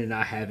the weapon did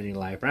not have any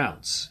live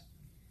rounds.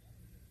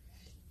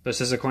 But it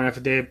says according to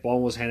affidavit,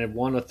 Baldwin was handed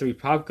one of 3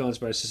 prop guns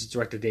by assistant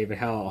director David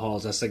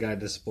Halls. That's the guy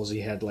that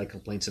supposedly had like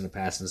complaints in the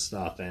past and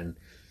stuff, and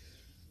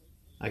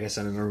I guess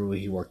I don't know who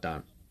he worked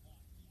on.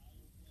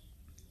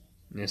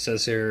 And it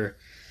says here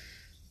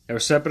they were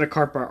set up in a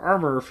cart by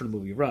armor for the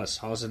movie Rust.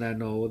 Halls did not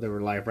know there were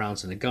live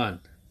rounds in the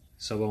gun.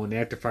 So when the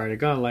actor fired a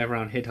gun, a live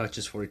round hit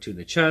Hutchins 42 in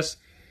the chest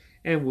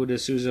and wounded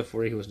Souza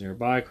 40 who was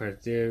nearby.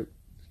 Credit there.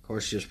 Of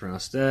course, she was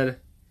pronounced dead.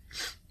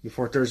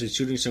 Before Thursday's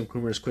shooting, some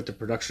crew members quit the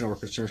production over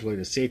concerns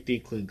related to safety,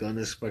 including gun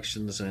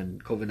inspections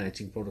and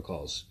COVID-19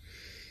 protocols.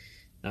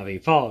 Now, they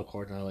followed,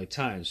 according to LA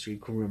Times. 3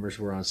 crew members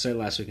were on site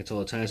last week and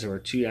told the Times there were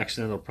 2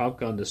 accidental prop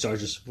gun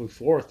discharges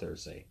before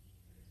Thursday.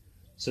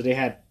 So they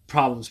had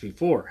problems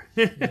before.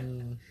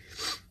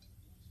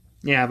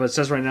 Yeah, but it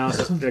says right now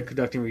they're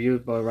conducting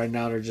reviews, but right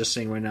now they're just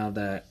saying right now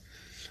that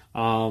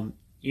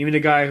even the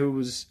guy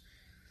who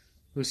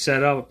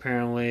set up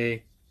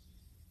apparently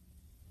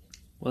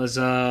was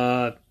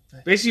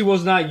basically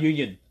was not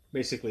union.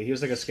 Basically, he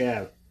was like a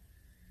scab.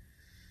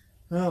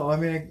 No, I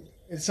mean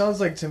it sounds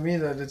like to me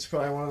that it's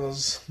probably one of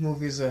those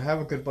movies that have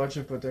a good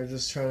budget, but they're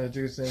just trying to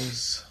do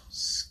things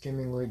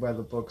skimmingly by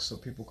the book so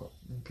people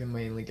can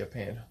mainly get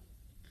paid.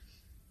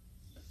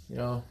 You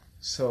know,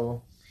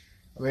 so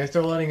I mean, if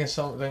they're letting us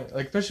something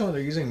like, especially when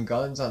they're using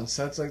guns on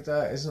sets like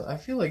that, I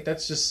feel like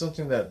that's just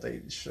something that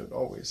they should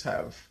always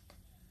have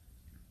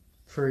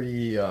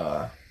pretty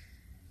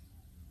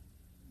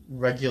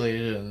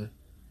regulated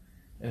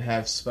and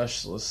have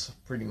specialists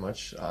pretty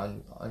much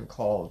on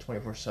call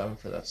 24/7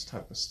 for that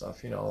type of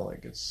stuff. You know,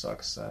 like it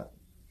sucks that.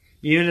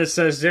 Even it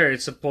says there,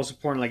 it's supposed to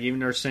point like even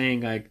they're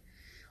saying like,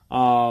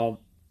 I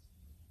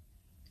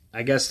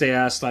guess they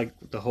asked like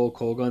the whole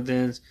cold gun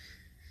things.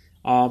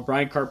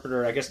 Brian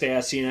Carpenter, I guess they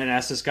asked CNN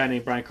asked this guy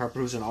named Brian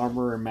Carpenter, who's an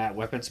armor and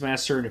weapons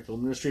master in the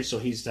film industry, so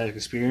he's that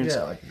experience.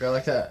 Yeah, like a guy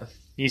like that.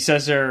 He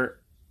says there,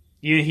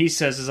 he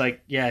says is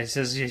like, yeah, he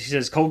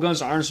says cold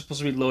guns aren't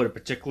supposed to be loaded,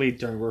 particularly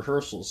during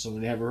rehearsals. So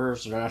when they have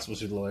rehearsals, they're not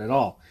supposed to be loaded at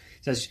all.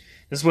 Says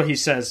this is what he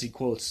says. He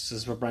quotes. This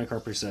is what Brian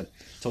Carpenter said.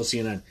 Told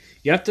CNN,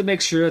 "You have to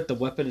make sure that the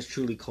weapon is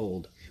truly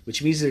cold,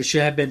 which means there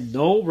should have been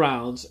no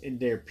rounds in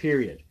there.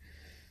 Period,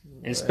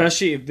 and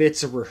especially if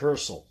it's a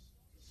rehearsal."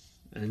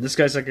 And this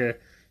guy's like a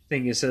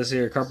thing. It says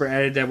here, Carpenter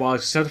added that while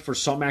it's acceptable for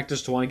some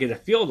actors to want to get a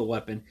feel of the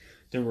weapon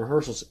during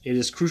rehearsals, it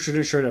is crucial to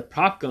ensure that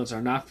prop guns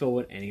are not filled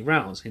with any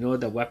rounds. He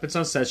noted that weapons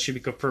on set should be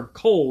confirmed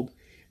cold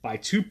by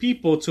two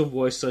people to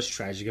avoid such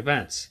tragic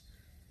events.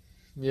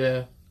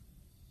 Yeah.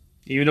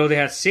 Even though they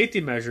had safety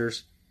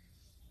measures,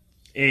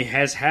 it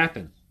has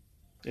happened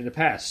in the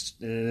past.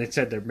 And they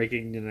said they're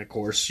making, and of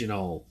course,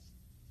 even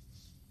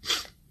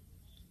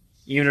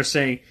they're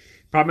saying,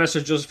 Prop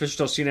Master Joseph Fisher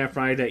told CNN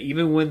Friday that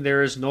even when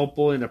there is no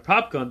bullet in a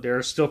prop gun, there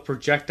are still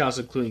projectiles,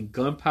 including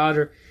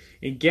gunpowder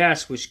and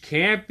gas, which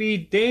can be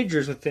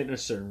dangerous within a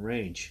certain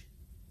range.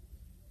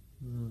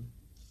 And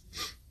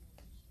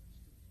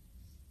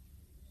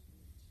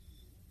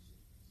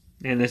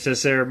it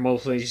says there,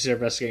 mostly agencies are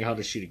investigating how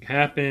the shooting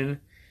happened.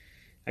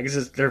 I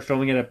guess they're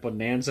filming it at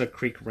Bonanza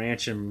Creek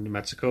Ranch in New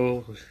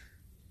Mexico.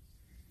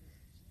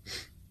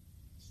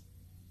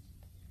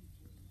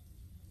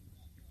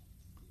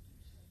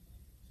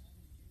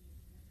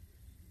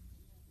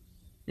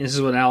 This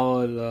is what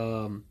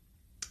Al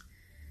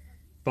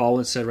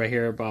Baldwin said right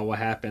here about what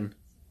happened.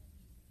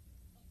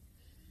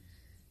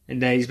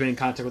 And that he's been in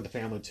contact with the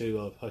family, too,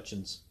 of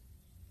Hutchins.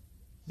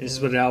 This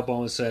is what Al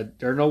Baldwin said.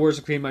 There are no words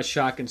to create my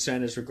shock and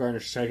sadness regarding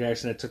the tragic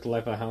accident that took the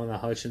life of Helena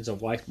Hutchins, a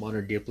wife,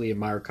 mother, deeply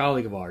admired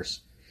colleague of ours.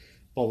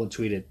 Baldwin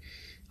tweeted,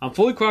 "I'm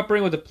fully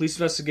cooperating with the police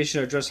investigation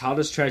to address how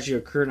this tragedy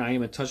occurred, and I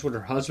am in touch with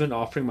her husband,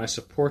 offering my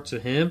support to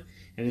him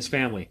and his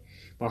family.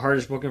 My heart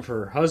is broken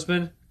for her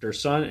husband, their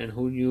son, and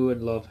who knew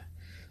and loved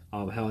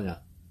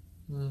Helena."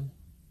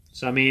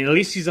 So, I mean, at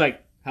least he's,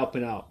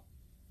 helping out.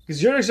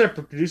 Because you're an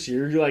executive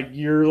producer.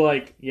 You're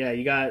like, yeah,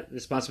 you got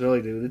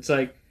responsibility, dude. It's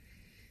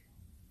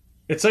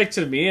like,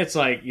 to me, it's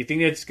like, you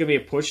think it's going to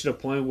be a push to the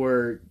point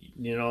where,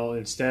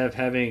 instead of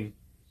having,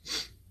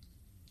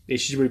 they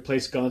should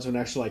replace guns with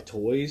actual,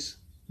 toys?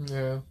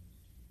 Yeah.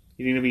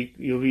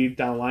 You'll be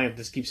down the line if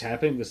this keeps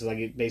happening, because,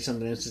 based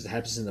on the instance that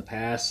happens in the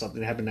past, something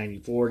that happened in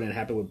 94, and then it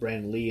happened with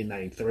Brandon Lee in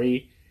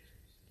 93.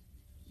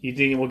 You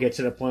think it will get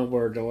to the point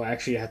where they'll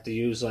actually have to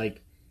use,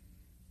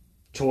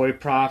 toy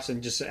props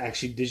and just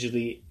actually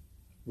digitally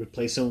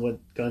replace them with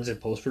guns in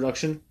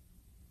post-production?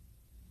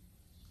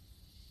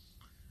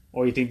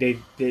 Or you think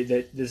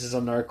that this is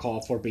another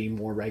call for being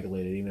more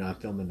regulated, even on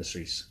film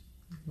industries?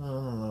 I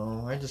don't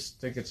know. I just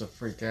think it's a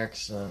freak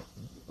accident.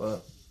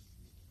 But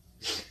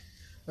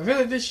I feel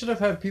like they should have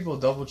had people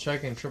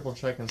double-checking,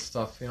 triple-checking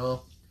stuff,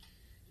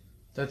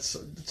 That's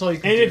all you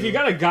can do. And if you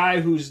got a guy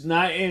who's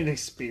not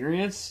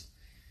inexperienced,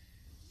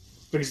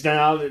 because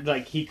now,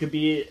 he could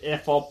be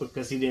at fault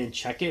because he didn't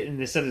check it, and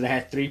they said that they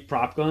had 3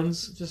 prop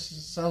guns. It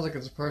just sounds like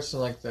it's a person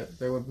like that.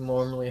 They would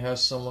normally have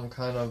someone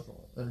kind of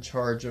in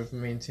charge of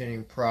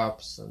maintaining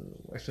props, and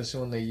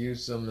especially when they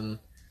use them, and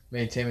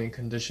maintaining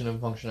condition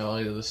and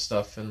functionality of the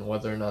stuff, and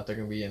whether or not they're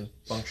going to be in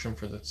function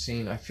for the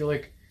scene. I feel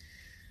like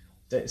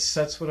that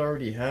sets would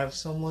already have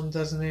someone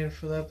designated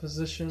for that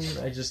position.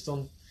 It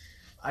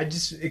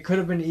could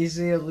have been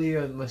easily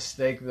a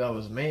mistake that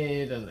was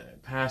made and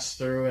it passed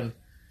through, and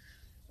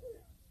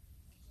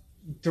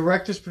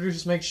directors,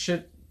 producers make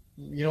shit,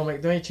 they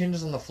make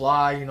changes on the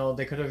fly.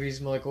 They could have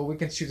easily we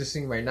can shoot the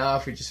scene right now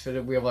if we just fit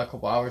it. We have a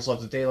couple hours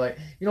left of daylight.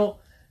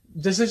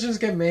 Decisions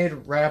get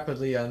made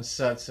rapidly on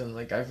sets, and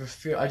I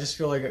just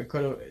feel like it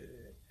could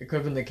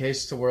have been the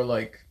case to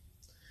where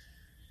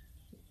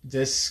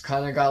this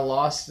kind of got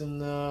lost in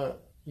the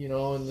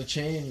in the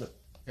chain,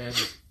 and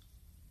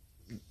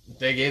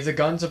they gave the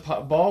gun to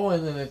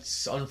Baldwin, and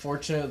it's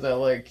unfortunate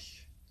that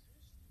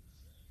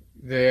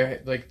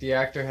the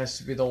actor has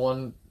to be the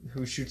one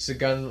who shoots the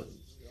gun,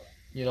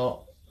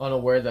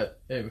 unaware that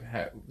it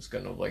was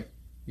gonna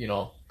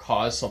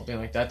cause something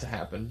like that to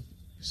happen.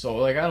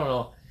 So I don't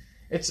know.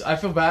 I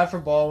feel bad for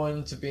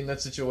Baldwin to be in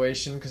that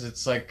situation, because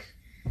it's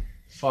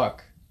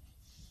fuck.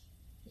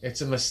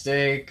 It's a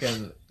mistake,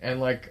 and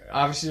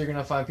obviously you're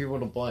gonna find people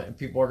to blame.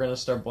 People are gonna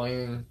start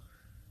blaming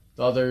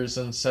the others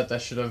and set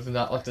that should have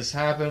not let this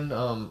happen.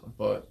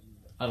 But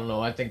I don't know.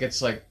 I think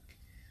it's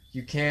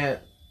you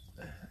can't.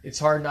 It's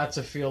hard not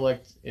to feel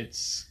like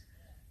that's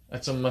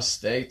a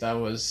mistake that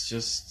was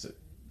just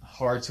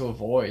hard to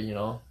avoid,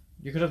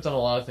 You could have done a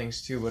lot of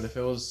things too, but if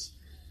it was,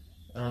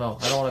 I don't know.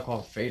 I don't want to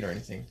call it fate or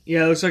anything.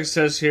 Yeah, it looks like it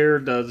says here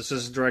the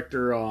assistant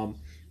director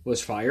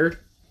was fired.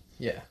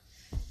 Yeah.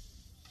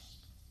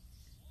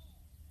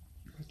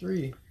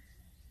 3.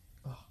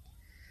 Oh.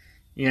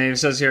 Yeah, it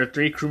says here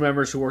 3 crew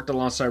members who worked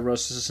alongside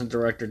Rose's assistant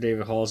director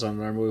David Halls on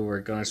their movie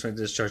were going to expect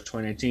discharge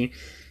 2019.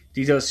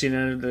 Details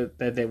CNN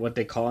that what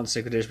they call in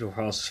 6 days before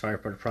Halls was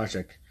fired for the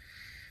project.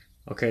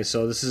 Okay,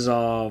 so this is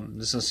on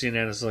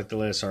CNN. This is the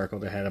latest article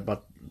they had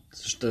about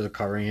they're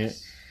covering it.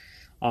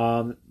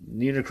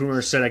 Nina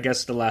Krumer said, I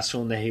guess the last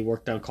film that he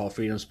worked on called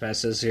Freedom's Pass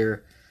says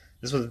here.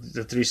 This is what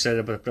the 3 said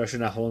about the production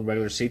not holding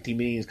regular safety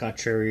meetings,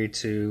 contrary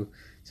to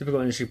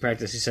typical industry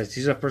practice. He says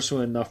he's a person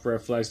with enough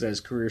red flags that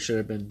his career should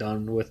have been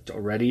done with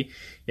already.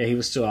 Yet he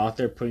was still out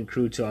there putting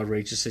crew to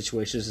outrageous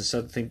situations and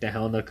started to think that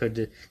Helena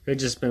could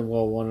just been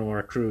one of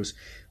our crews.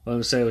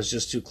 Williams said it was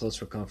just too close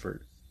for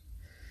comfort.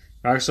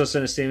 Rockstone said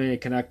in a statement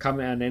it cannot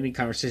comment on any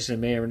conversation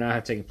that may or not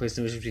have taken place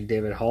in the between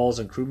David Halls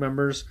and crew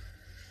members.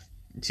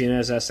 CNN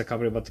has asked the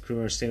company about the crew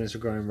members' statements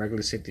regarding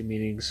regular safety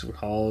meetings with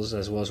Halls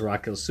as well as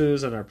Rock Hill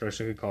Sues, and our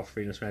production could call for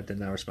freedom. Matt did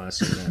not respond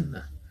to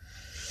CNN.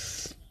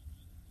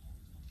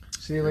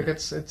 See, like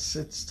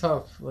it's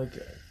tough. Like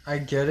I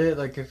get it.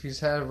 Like if he's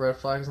had red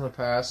flags in the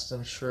past,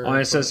 I'm sure. Oh,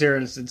 it says here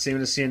in the statement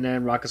to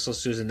CNN, Rock Hill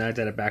Sues denied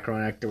that a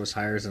background actor was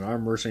hired as an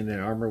armor, saying that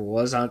armor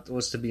was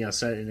to be on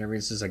set in every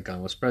instance a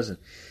gun was present.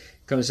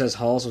 The company says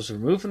Halls was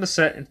removed from the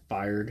set and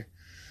fired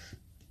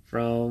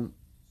from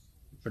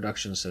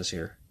production. Says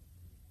here.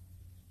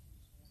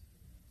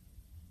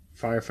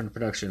 Fired from the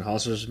production.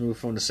 Halls was removed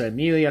from the set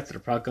immediately after the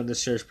product gun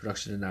discharge.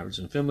 Production did not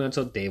resume filming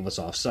until Dave was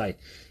off site.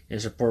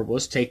 His report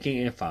was taken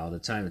and filed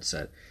at the time, it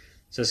said. It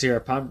says here,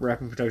 upon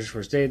wrapping production for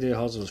his day, Dave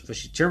Halls was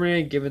officially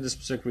terminated. Given the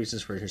specific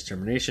reasons for his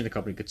termination, the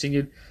company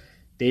continued.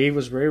 Dave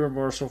was very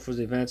remorseful for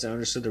the events and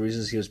understood the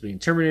reasons he was being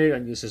terminated. A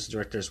new assistant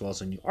director as well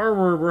as a new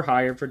armorer were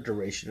hired for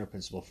duration or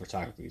principal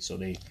photography. So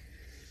they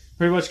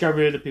pretty much got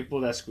rid of the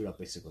people that screwed up,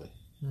 basically.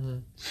 Mm-hmm.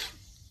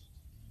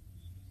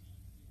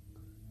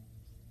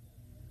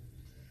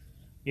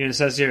 It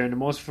says here, in the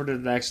most for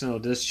the accidental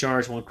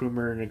discharge, one crew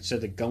member said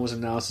the gun was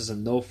announced as a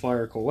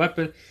no-fire cold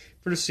weapon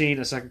for the scene.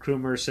 A second crew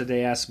member said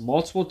they asked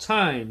multiple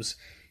times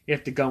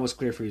if the gun was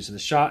clear for use in the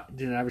shot and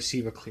did not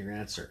receive a clear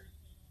answer.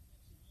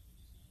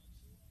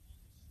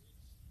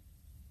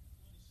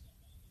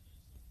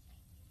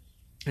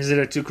 Is it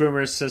a two crew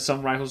members said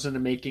some rifles in the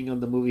making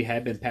of the movie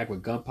had been packed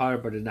with gunpowder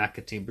but did not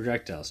contain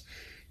projectiles.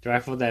 The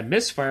rifle that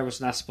misfired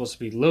was not supposed to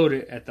be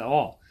loaded at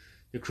all,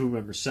 the crew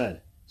member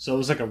said. So it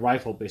was like a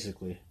rifle,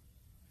 basically.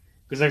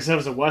 Because like I said, it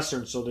was a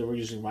Western, so they were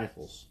using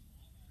rifles.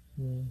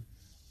 Mm.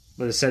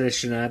 But it said it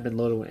should not have been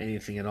loaded with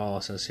anything at all,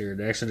 it says here.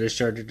 The accident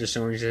discharge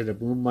disoriented a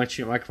boom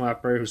microphone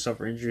operator who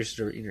suffered injuries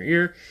to her inner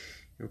ear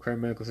and required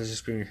medical attention,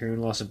 screening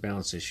hearing loss and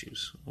balance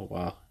issues. Oh,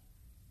 wow.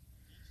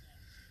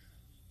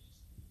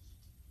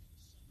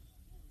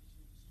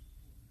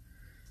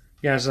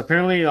 Yeah, so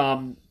apparently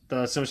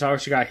the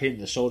cinematographer, she got hit in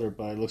the shoulder,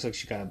 but it looks like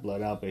she kind of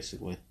bled out,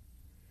 basically.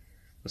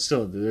 But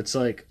still, dude, it's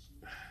like...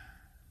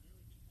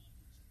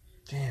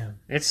 Damn.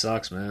 It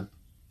sucks, man.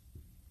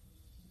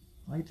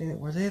 Like,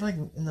 were they like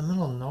in the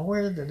middle of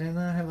nowhere? Did they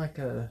not have like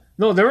a...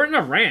 No, they were in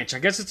a ranch. I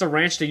guess it's a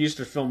ranch they used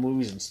to film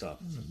movies and stuff.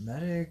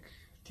 Medic?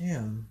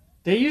 Damn.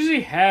 They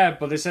usually have,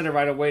 but they said it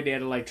right away. They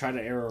had to like try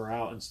to air her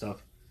out and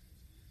stuff.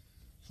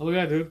 Oh, look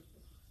at that, dude.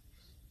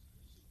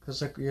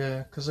 Cause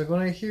like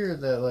when I hear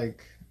that,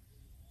 like,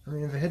 I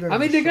mean, if it hit her, I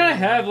mean, they gotta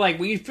have like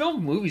when you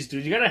film movies,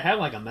 dude. You gotta have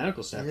like a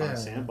medical staff Yeah. on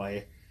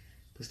standby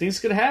because things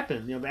could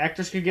happen. You know,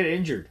 actors could get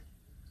injured.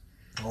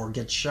 or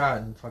get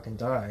shot and fucking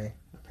die.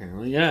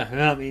 Apparently,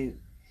 yeah. I mean,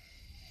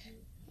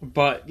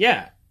 but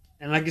yeah,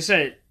 and like I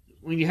said,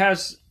 when you have,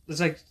 it's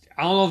like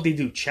I don't know if they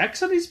do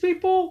checks on these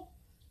people.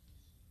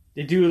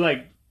 They do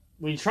like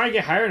when you try to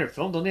get hired in a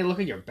film, don't they look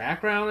at your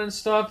background and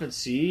stuff and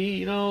see,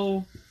 you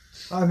know?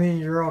 I mean,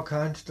 you're all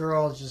contract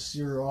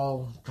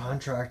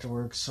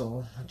work,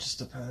 so it just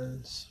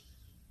depends.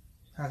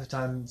 Half the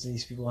time,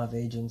 these people have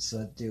agents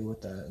that deal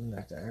with that, and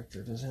that the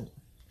actor doesn't.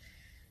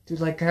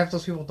 Dude, like, half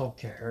those people don't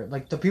care.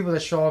 Like, the people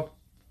that show up,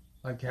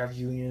 like, have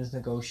unions,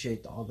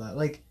 negotiate, all that.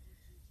 Like,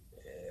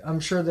 I'm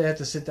sure they have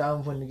to sit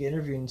down when they get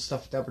interviewed and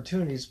stuff with the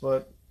opportunities,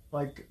 but,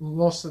 like,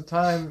 most of the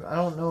time, I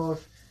don't know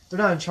if... They're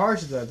not in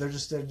charge of that. They're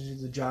just there to do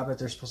the job that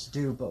they're supposed to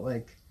do, but,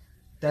 like,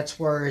 that's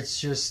where it's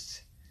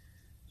just...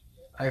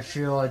 I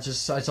feel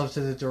it's up to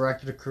the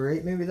director to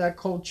create maybe that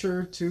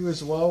culture, too,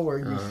 as well, where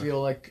you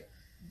feel like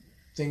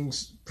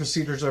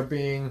procedures are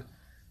being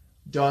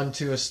done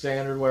to a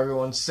standard where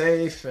everyone's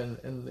safe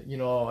and you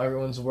know,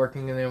 everyone's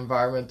working in an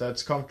environment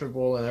that's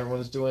comfortable and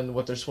everyone's doing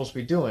what they're supposed to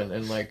be doing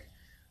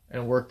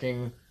and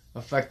working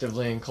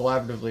effectively and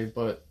collaboratively.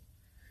 But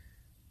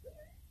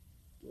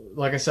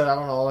like I said, I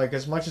don't know, like,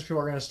 as much as people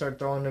are going to start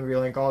throwing and be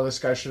like, oh, this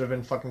guy should have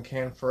been fucking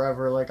canned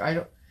forever, like,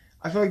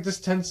 I feel like this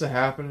tends to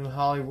happen in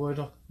Hollywood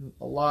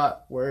a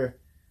lot, where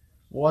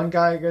one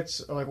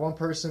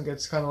person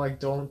gets kind of like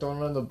thrown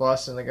on the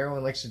bus, and like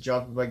everyone likes to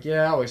jump and be like,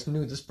 yeah, I always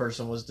knew this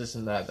person was this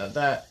and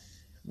that.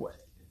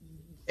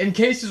 In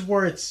cases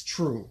where it's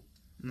true.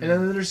 Mm-hmm. And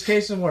then there's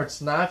cases where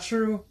it's not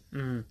true,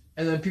 and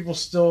then people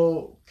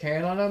still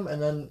can on them,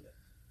 and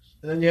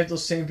then you have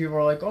those same people who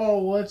are like,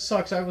 oh, well, it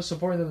sucks, I was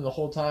supporting them the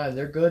whole time,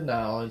 they're good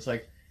now. And it's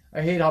like,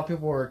 I hate how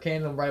people were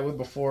canning them right away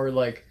before,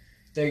 like,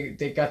 they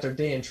got their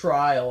day in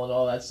trial and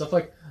all that stuff.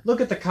 Like, look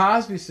at the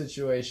Cosby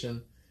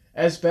situation.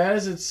 As bad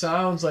as it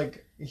sounds,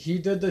 like, he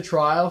did the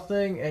trial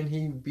thing and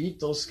he beat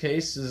those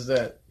cases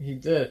that he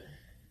did.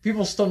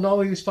 People still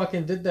know he was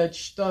fucking did that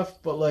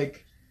stuff, but,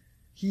 like,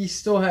 he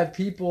still had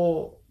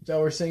people that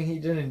were saying he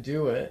didn't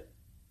do it.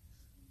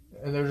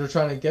 And they were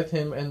trying to get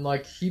him, and,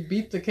 like, he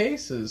beat the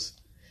cases.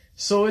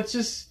 So it's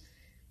just...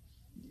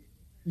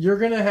 you're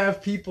gonna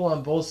have people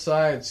on both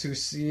sides who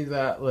see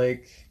that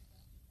like,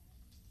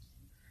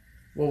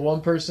 well,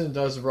 one person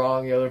does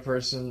wrong, the other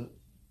person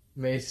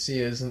may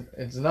see as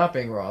it's not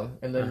being wrong,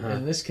 and then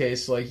in this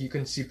case, like you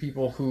can see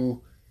people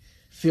who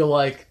feel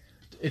like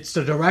it's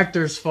the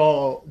director's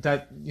fault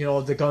that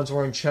the guns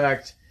weren't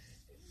checked,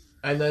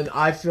 and then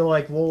I feel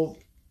like, well,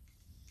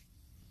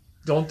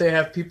 don't they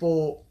have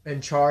people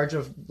in charge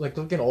of like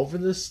looking over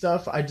this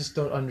stuff? I just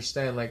don't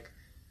understand. Like,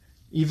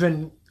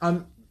 even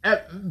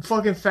at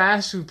fucking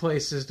fast food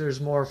places, there's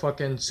more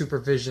fucking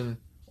supervision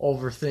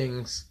over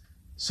things.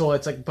 So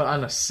it's like, but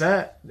on a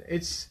set,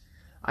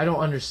 I don't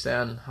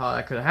understand how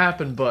that could have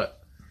happened, but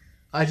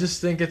I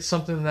just think it's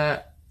something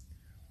that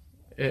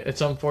it's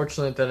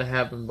unfortunate that it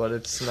happened, but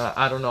it's not.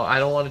 I don't know. I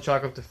don't want to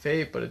chalk up to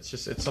fate, but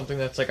it's something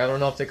that's like, I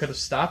don't know if they could have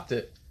stopped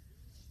it.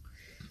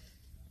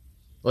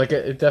 Like,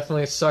 it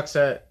definitely sucks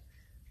that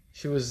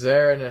she was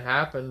there and it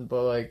happened,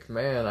 but like,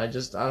 man, I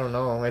don't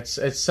know.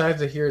 It's sad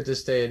to hear at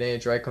this day and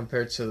age, right,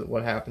 compared to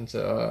what happened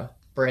to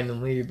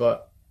Brandon Lee,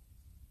 but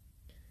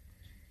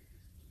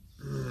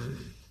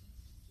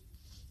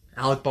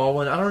Alec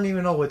Baldwin, I don't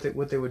even know what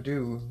they would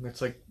do.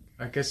 It's like,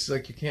 I guess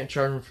like you can't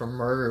charge him for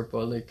murder,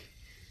 but like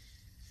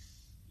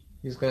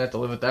he's gonna have to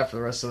live with that for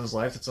the rest of his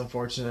life. It's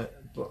unfortunate,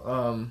 but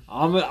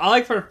I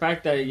like for the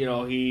fact that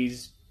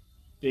he's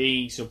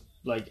being so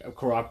like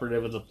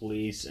cooperative with the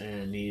police,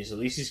 and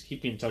he's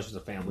keeping in touch with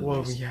the family.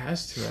 Well, he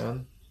has to,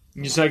 man.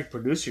 He's like a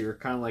producer. You're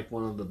kind of like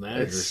one of the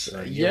managers.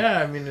 Yeah,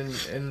 I mean,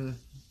 and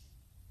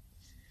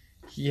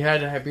he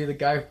had to be the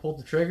guy who pulled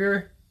the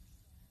trigger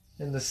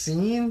in the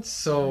scene,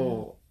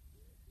 so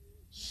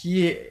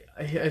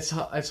it's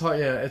hard.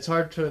 Yeah, it's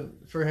hard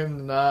for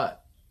him to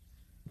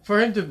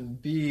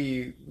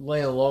be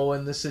laying low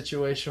in this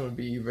situation would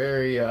be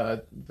very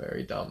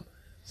very dumb.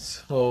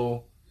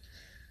 So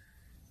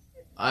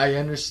I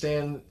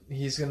understand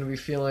he's going to be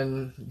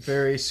feeling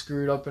very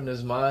screwed up in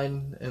his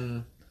mind,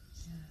 and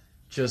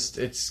just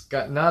it's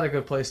got not a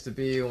good place to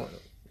be when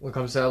it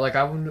comes to that. Like,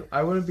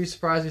 I wouldn't be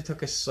surprised if he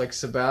took a like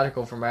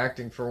sabbatical from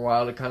acting for a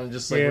while to kind of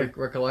just like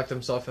recollect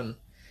himself and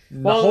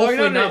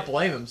hopefully not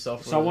blame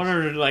himself. So I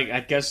wonder, like,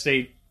 I guess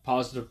they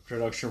paused the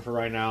production for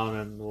right now, and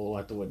then we'll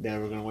have to we're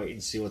going to wait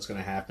and see what's going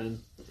to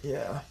happen.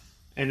 Yeah,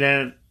 and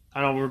then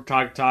I know we're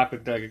talking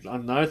like,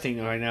 another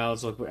thing right now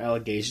is like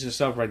allegations and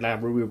stuff. Right now,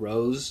 Ruby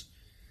Rose.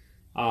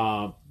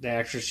 The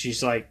actress,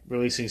 she's like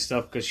releasing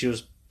stuff because she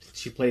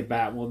played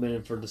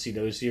Batwoman for the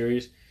CW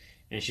series,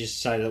 and she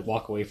decided to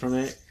walk away from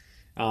it.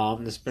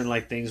 There's been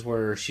like things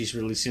where she's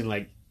releasing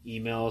like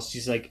emails.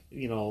 She's like,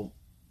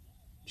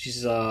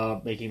 she's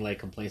making like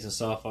complaints and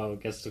stuff. I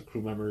guess the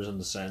crew members on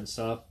the set and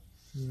stuff.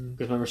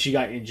 Because remember, she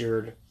got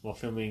injured while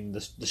filming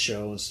the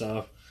show and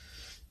stuff,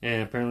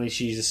 and apparently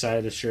she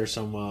decided to share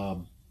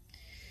some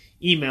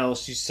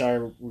emails. She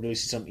started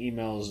releasing some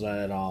emails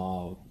that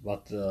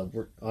about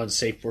the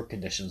unsafe work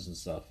conditions and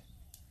stuff.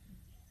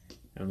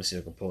 Let me see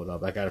if I can pull it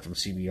up. I got it from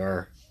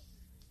CBR.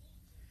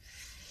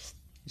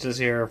 It says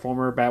here,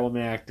 former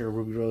Batwoman actor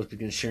Ruby Rose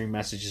begins sharing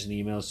messages and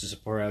emails to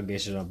support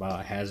allegations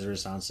about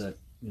hazardous onset,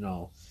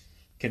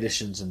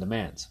 conditions and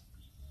demands.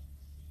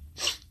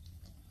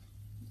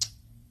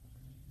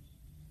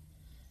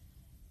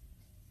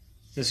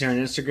 This here on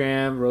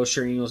Instagram, Rose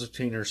sharing emails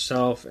between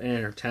herself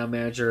and her town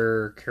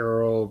manager,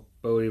 Carol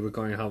Bodie,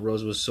 regarding how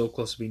Rose was so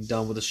close to being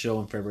done with the show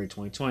in February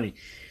 2020. The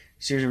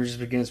series just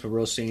begins with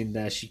Rose saying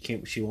that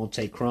she won't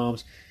take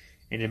crumbs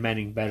and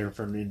demanding better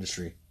from the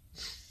industry.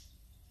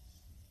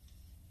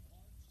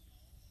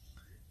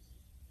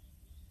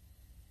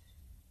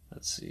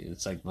 Let's see,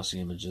 it's like mostly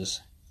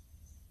images.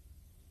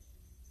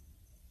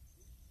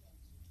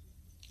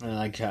 And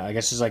I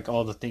guess it's like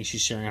all the things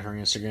she's sharing on her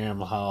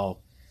Instagram, how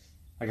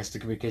I guess the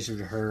communication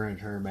with her and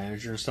her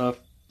manager and stuff.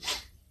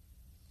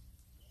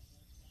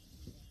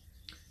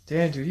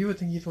 Damn, dude, you would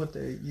think even with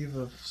the eve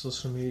of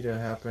social media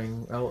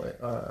happening,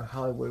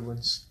 Hollywood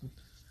wouldn't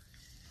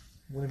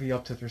be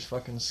up to their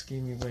fucking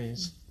schemy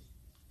ways,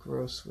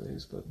 gross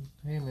ways. But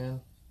hey,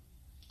 man,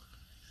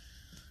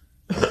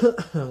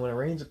 when it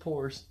rains, it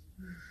pours.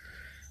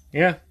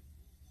 Yeah.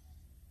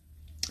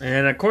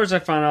 And of course, I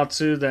found out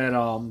too that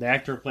the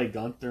actor who played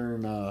Gunther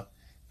in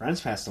Friends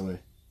passed away.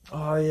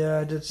 Oh yeah,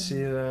 I did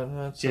see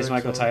that. James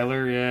Michael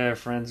Tyler, yeah,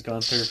 Friends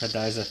Gunther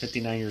dies at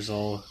 59 years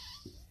old.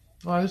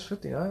 Oh, he was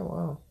 59.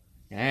 Wow.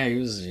 Yeah, he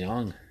was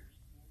young.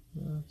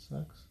 Yeah, that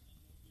sucks.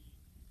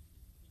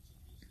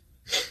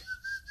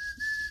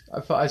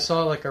 I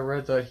saw, like, I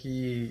read that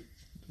he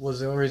was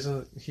the only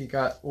reason he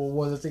got. Well,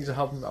 one of the things that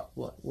helped him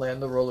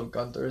land the role of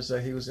Gunther is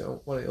that he was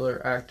one of the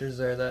other actors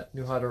there that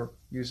knew how to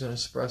use an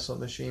espresso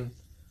machine.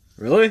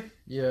 Really?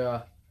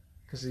 Yeah,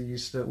 because he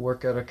used to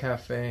work at a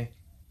cafe.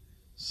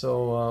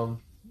 So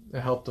it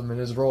helped him in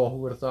his role. Who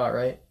would have thought,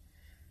 right?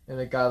 And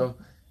it got him.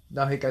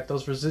 Now he got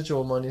those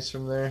residual monies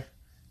from there,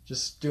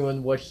 just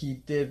doing what he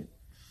did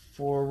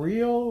for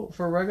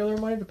regular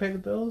money to pay the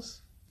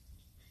bills.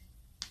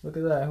 Look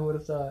at that. Who would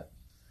have thought?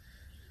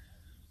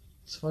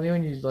 It's funny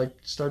when you like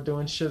start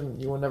doing shit and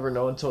you will never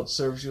know until it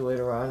serves you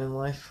later on in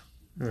life.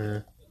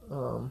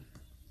 Mm-hmm.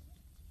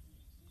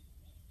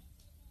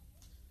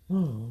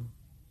 Hmm.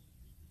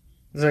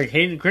 It's like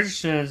Hayden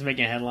Christensen is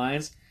making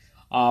headlines.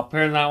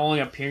 Apparently, not only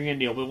appearing in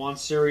the Obi-Wan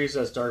series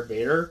as Darth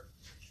Vader,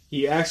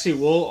 he actually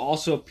will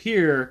also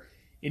appear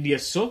in the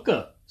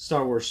Ahsoka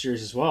Star Wars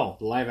series as well.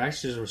 The live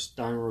action series with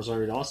starring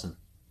Rosario Dawson.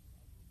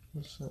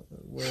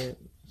 Wait,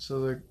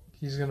 so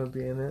he's gonna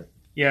be in it?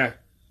 Yeah.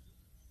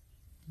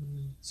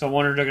 So I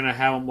wonder if they're gonna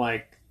have him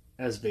like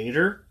as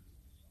Vader.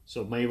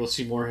 So maybe we'll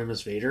see more of him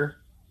as Vader.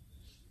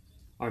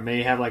 Or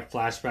maybe have like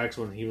flashbacks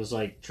when he was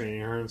like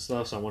training her and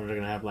stuff. So I wonder if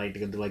they're gonna have like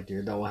they're gonna do like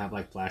Daredevil have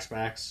like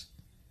flashbacks.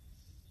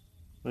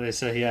 But they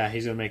said yeah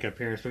he's gonna make an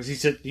appearance because he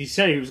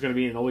said he was gonna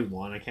be in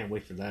Obi-Wan. I can't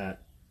wait for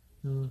that.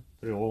 Hmm.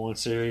 For the Obi-Wan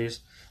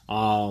series.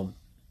 I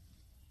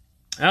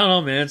don't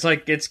know, man. It's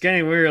like it's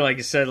getting weird. Like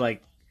I said,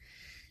 like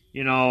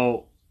you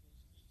know,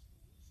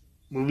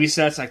 movie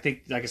sets. I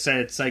think, like I said,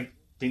 it's like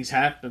things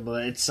happen,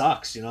 but it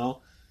sucks. You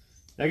know,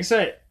 like I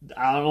said,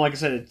 I don't know. Like I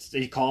said,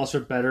 he calls for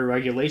better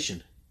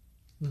regulation.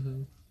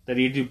 Mm-hmm. That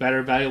he do better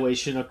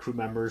evaluation of crew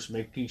members,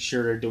 making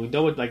sure they're doing,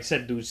 like I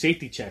said, doing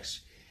safety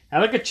checks.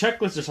 Have like a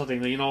checklist or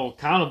something, you know,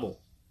 accountable.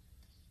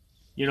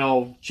 You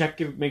know,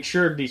 make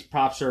sure these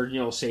props are, you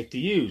know, safe to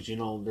use. You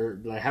know, they're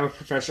like have a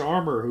professional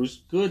armor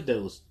who's good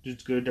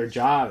at their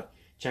job,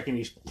 checking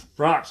these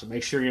props and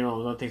make sure you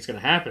know nothing's gonna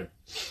happen.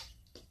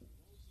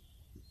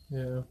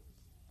 Yeah.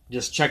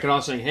 Just check it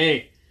off, saying,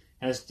 "Hey,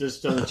 has this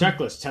done a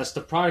checklist? Test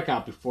the product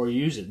out before you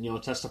use it. You know,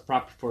 test the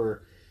prop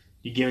before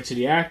you give it to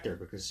the actor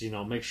because you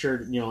know, make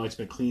sure you know it's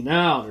been cleaned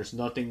out. There's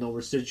no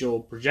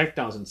residual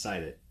projectiles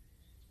inside it.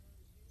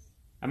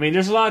 I mean,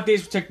 there's a lot of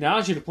things with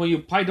technology to the point you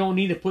probably don't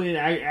need to put in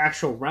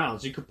actual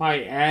rounds. You could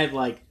probably add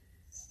like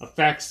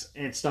effects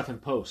and stuff in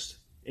post.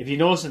 If you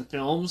notice in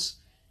films,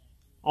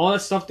 all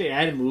that stuff they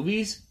add in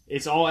movies,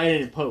 it's all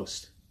added in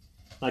post.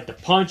 Like the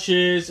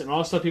punches and all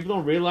that stuff. People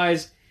don't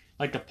realize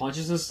like the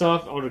punches and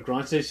stuff or the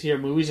grunts they see in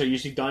movies are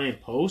usually done in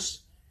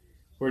post,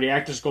 where the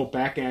actors go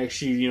back and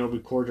actually you know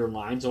record their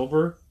lines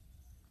over,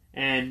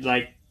 and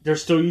like they're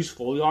still use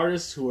Foley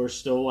artists who are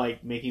still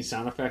like making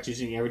sound effects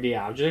using everyday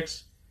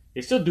objects. They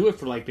still do it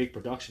for like big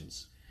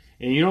productions.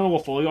 And you know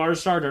what Foley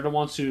artists are? They're the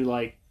ones who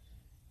like,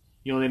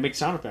 you know, they make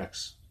sound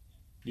effects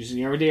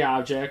using everyday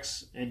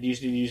objects and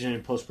usually using it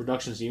in post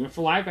productions, even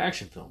for live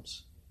action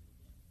films.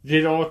 They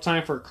did it all the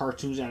time for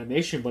cartoons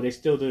animation, but they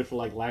still did it for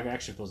like live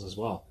action films as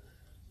well.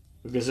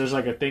 Because there's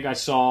like a thing I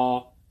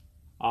saw,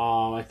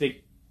 I think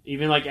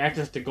even like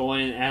actors to go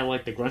in and add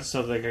like the grunt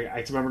stuff. Like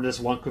I remember this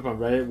one clip on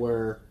Reddit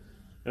where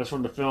it was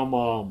from the film.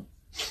 What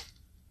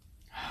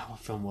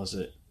film was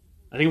it?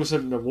 I think it was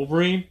the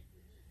Wolverine,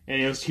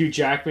 and it was Hugh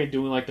Jackman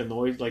doing like the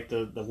noise, like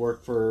the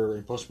work for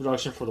in post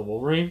production for the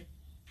Wolverine.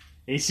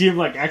 And you see him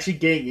like actually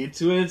getting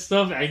into it and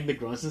stuff, adding the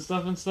grunts and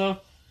stuff.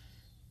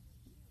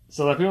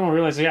 So that people don't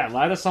realize, yeah, a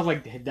lot of stuff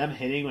like them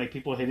hitting, like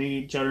people hitting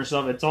each other and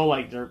stuff. It's all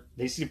like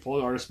they see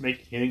Foley artists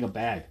hitting a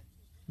bag.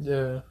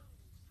 Yeah.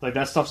 Like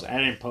that stuff's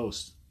added in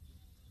post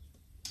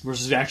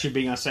versus actually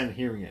being outside and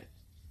hearing it.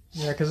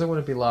 Yeah, because it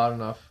wouldn't be loud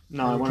enough.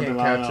 No, it wouldn't be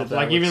loud enough.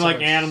 Like even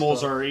like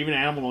animals or even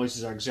animal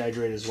noises are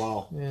exaggerated as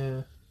well.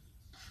 Yeah.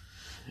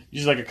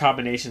 Just like a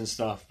combination of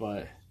stuff,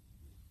 but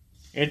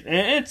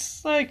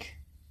it's like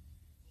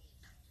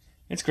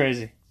it's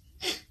crazy.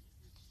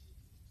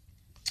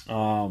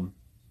 And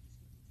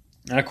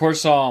of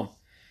course,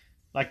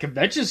 like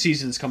convention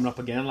season's coming up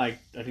again. Like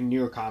I think New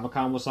York Comic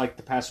Con was like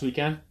the past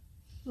weekend.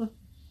 And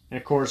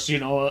of course, you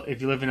know,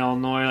 if you live in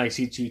Illinois, like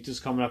C2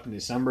 is coming up in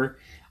December.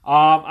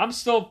 I'm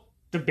still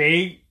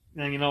debating,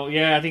 and you know,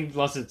 yeah, I think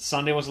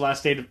Sunday was the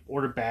last day to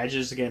order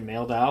badges to get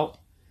mailed out.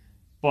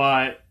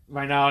 But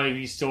right now, if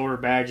you still order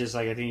badges,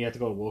 like I think you have to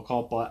go to will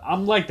call. But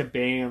I'm like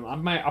debating.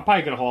 I'll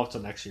probably get a hold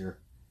till next year.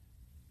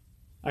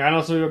 Like I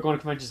know some people are going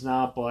to conventions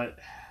now, but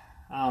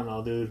I don't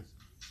know, dude.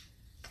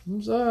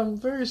 I'm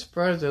very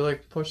surprised they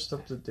like pushed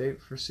up the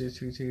date for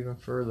C2 even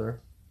further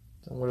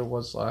than what it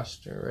was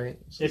last year, right?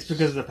 So it's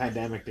because of the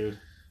pandemic, dude.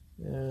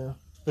 Yeah.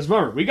 Because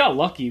remember, we got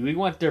lucky. We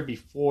went there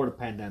before the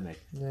pandemic.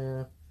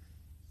 Yeah.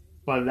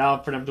 But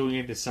now for them doing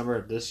it in December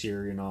of this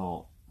year, you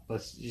know,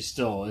 but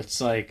still,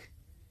 it's like,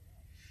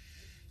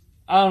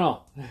 I don't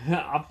know.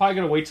 I'm probably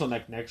going to wait till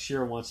next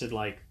year once it,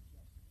 like,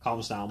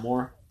 calms down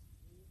more.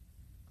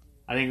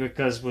 I think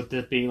because with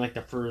it being, like,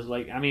 the first,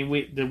 like, I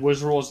mean, the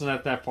Wizard World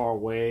isn't that far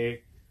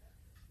away.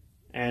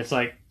 And it's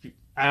like,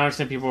 I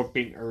understand people are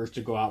being urged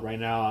to go out right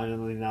now. I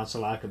know they announced a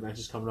lot of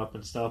conventions coming up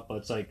and stuff, but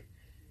it's like,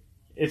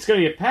 it's going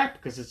to get packed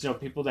because it's, you know,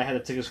 people that had the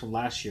tickets from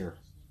last year.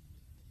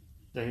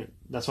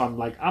 That's why I'm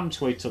like, I'm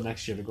just wait till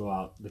next year to go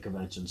out the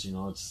conventions. You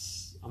know, I'm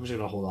just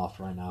gonna hold off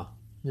right now.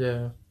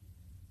 Yeah.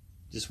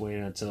 Just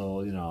waiting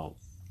until you know,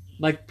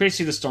 like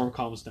basically the storm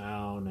calms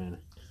down and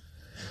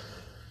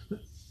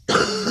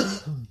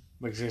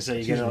like I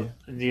say, you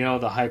know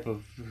the hype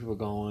of people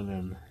going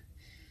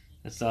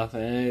and stuff.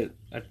 And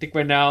I think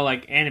right now,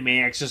 like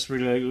Animaniacs just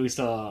released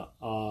a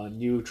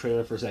new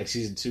trailer for like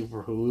season 2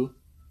 for Hulu,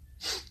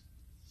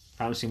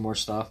 promising more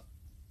stuff.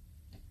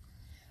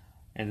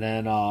 And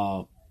then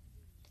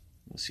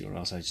let's see what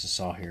else I just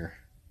saw here.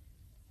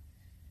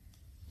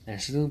 They're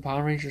still doing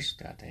Power Rangers?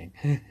 God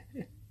dang.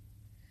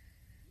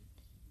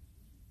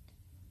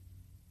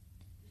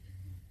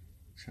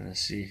 Trying to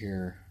see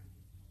here.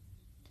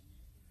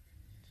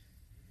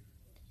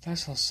 I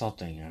saw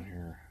something on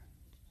here.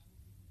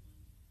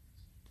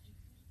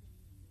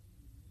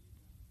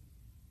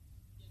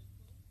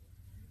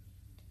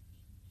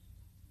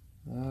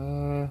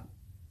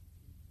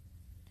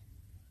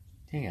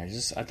 Dang, I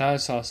thought I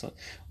saw something.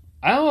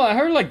 I don't know, I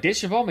heard like Dave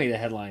Chappelle made the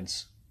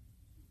headlines.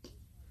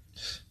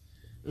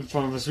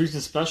 From his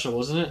recent special,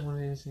 wasn't it? What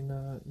is he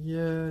not?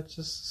 Yeah, it's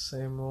just the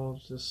same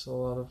old, just a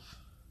lot of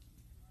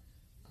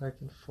back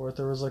and forth.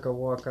 There was like a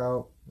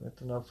walkout at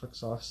the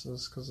Netflix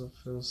offices because of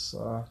his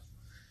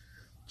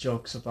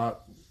jokes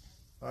about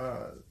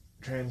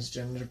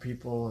transgender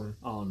people, and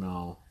Oh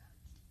no.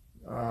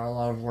 a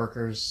lot of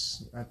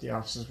workers at the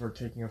offices were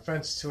taking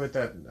offense to it.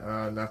 That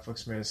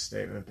Netflix made a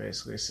statement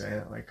basically saying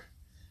it, like,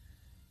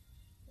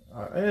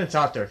 and it's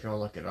out there if you want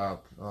to look it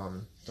up. I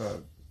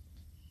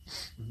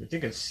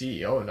think it's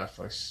CEO of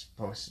Netflix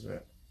posted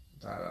it,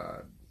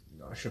 that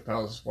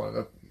Chappelle is one of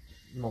the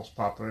most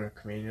popular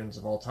comedians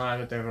of all time,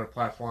 that they have a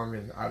platform,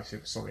 and obviously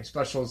with so many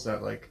specials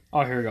that, like,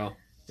 Oh, here we go.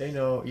 they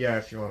know. Yeah,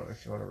 if you want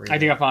to read. I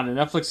think I found it.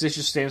 Netflix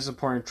issues statement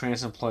supporting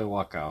trans employee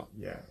walkout.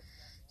 Yeah. It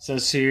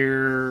says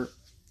here,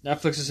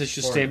 Netflix has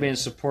issued a statement in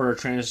support of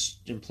trans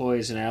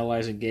employees and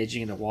allies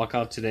engaging in a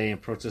walkout today in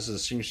protest of the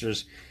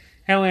streamers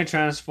handling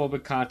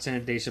transphobic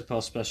content. Dave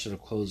Chappelle special to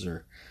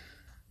closer.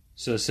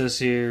 So it says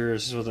here,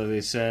 this is what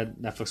they said.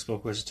 Netflix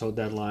spokesperson told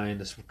Deadline,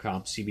 this is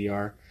from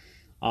CBR.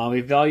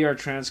 We value our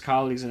trans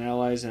colleagues and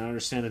allies and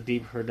understand the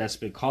deep hurt that's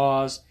been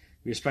caused.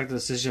 We respect the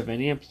decision of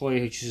any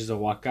employee who chooses to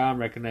walk out and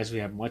recognize we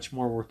have much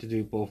more work to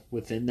do both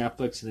within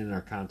Netflix and in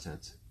our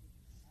content.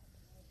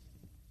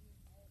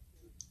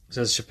 It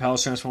says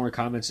Chappelle's transformer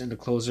comments in the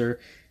closer,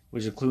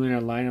 which including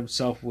align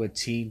himself with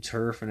Team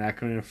TERF, an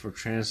acronym for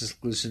Trans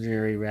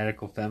Exclusionary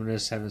Radical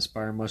Feminists, have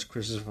inspired much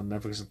criticism from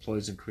Netflix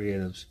employees and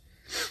creatives.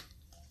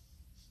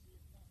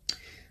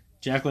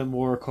 Jacqueline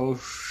Moore,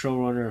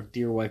 co-showrunner of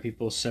Dear White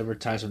People, severed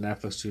ties with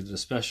Netflix due to the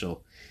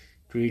special.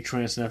 3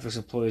 trans Netflix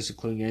employees,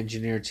 including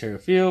engineer Terry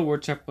Field, were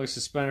temporarily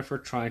suspended for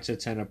trying to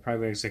attend a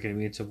private executive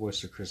meeting to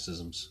voice their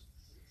criticisms.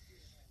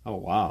 Oh,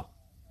 wow.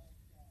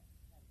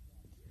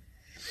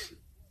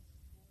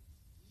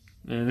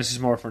 And this is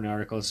more from an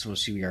article. This is from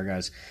CBR,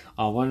 guys.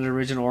 One of the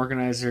original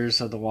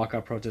organizers of the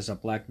walkout protest, a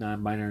black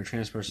non-binary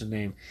trans person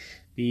named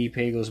B.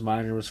 Pagos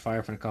Minor, was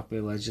fired from the company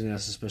allegedly on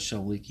suspicion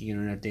of leaking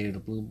internet data to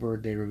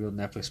Bloomberg. They revealed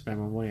Netflix spent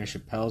more money on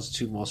Chappelle's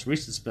 2 most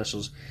recent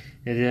specials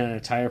than did an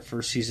entire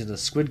first season of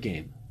Squid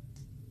Game.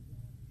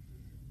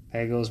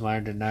 Pagos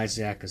Minor denies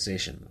the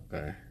accusation.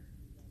 Okay.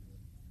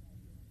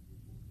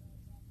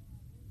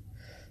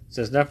 It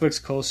says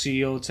Netflix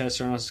co-CEO Ted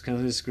Sarandos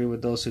can disagree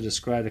with those who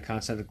describe the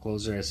concept of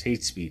closer as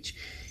hate speech.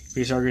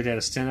 He argued that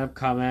a stand-up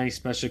comedy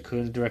special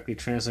couldn't directly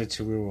translate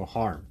to real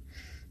harm.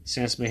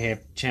 Sans may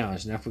have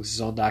challenged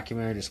Netflix's own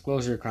documentary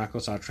Disclosure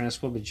chronicles how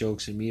transphobic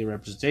jokes and media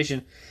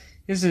representation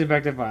is the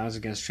effective violence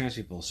against trans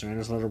people.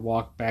 Sarandos later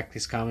walked back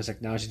his comments,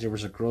 acknowledging there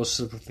was a gross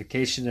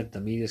simplification that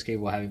the media is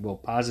capable of having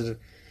both positive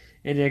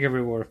and negative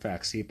reward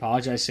effects. He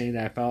apologized, saying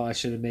that I felt I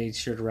should have made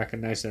sure to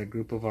recognize that a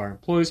group of our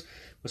employees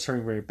was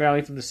hurting very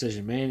badly from the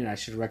decision made, and I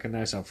should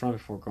recognize up front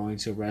before going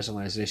to a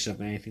rationalization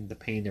of anything the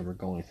pain they were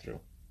going through.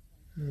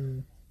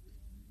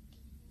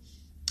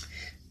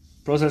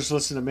 Protesters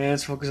listed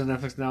demands focus on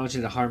Netflix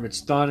acknowledging the harm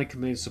it's done and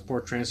committing to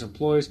support trans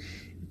employees.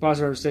 In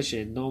positive representation,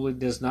 it normally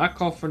does not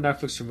call for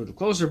Netflix to remove the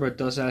closure, but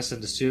does ask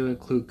them to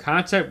include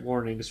content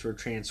warnings for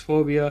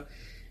transphobia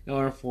and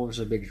other forms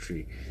of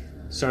bigotry.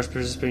 Stars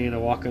participating in the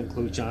walk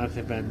include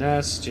Jonathan Van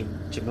Ness,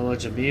 Jamila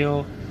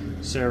Jamil,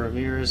 Sarah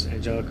Ramirez,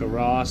 Angelica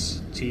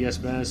Ross, T.S.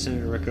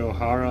 Benson, Rico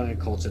O'Hara,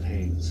 and Colton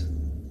Haynes.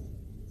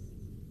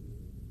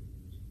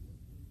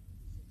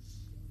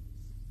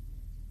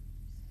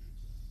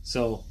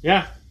 So,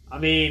 yeah. I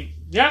mean,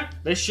 yeah,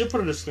 they should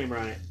put a disclaimer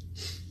on it.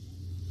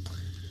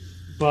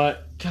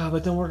 But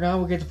then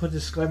we'll get to put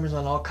disclaimers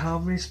on all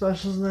comedy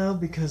specials now,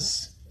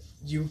 because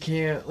you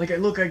can't, like,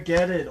 look, I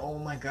get it. Oh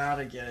my god,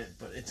 I get it.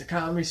 But it's a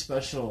comedy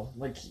special.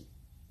 Like,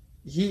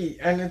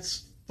 and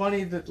it's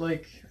funny that,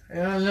 like, I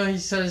don't know, he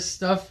says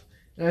stuff,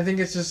 and I think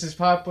it's just as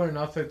popular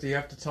enough that you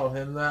have to tell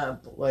him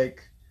that, but,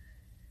 like,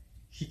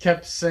 he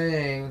kept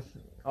saying,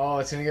 oh,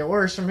 it's gonna get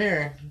worse from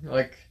here.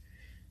 Like,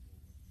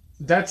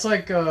 that's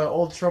like an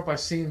old trope I've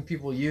seen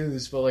people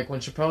use, but, like, when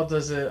Chappelle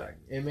does it,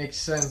 it makes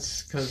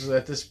sense, because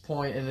at this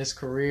point in his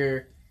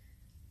career,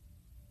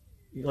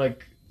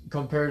 like,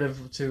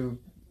 comparative to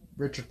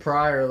Richard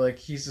Pryor, like,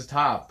 he's the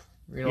top,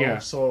 you know? Yeah.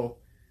 So,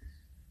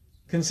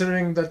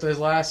 considering that the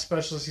last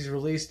specials he's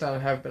released on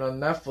have been on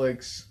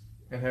Netflix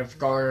and have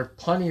garnered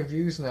plenty of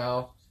views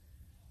now,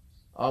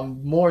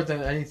 more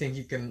than anything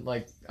he can,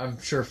 like,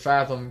 I'm sure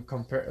fathom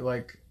from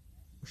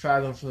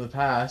the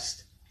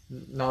past,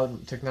 now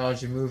that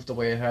technology moved the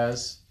way it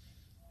has.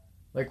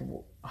 Like,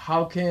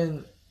 how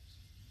can...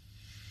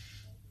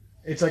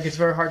 It's like, it's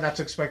very hard not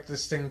to expect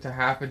this thing to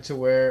happen to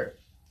where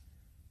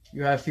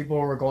you have people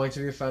who are going to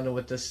be offended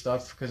with this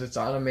stuff because it's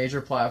on a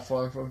major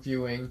platform for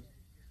viewing.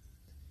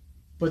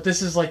 But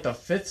this is like the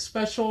 5th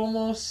special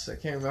almost. I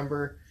can't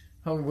remember.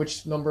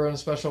 which number on the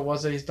special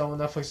was that he's done with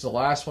Netflix, the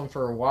last one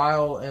for a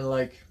while, and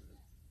like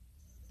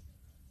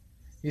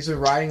he's been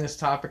writing this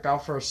topic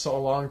out for so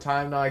long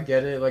time now. I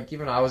get it. Like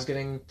even I was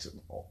getting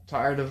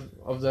tired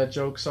of that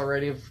jokes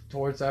already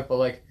towards that, but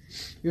like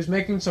he was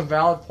making some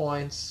valid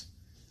points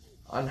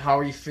on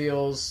how he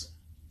feels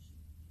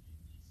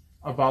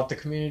about the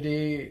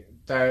community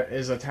that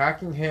is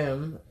attacking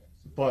him,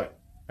 but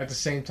at the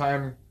same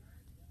time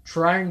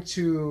trying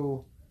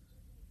to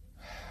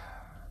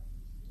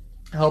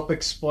help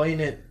explain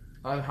it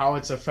on how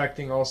it's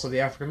affecting also the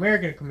African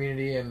American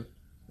community and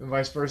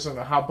vice versa,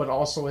 but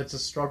also it's a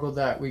struggle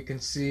that we can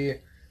see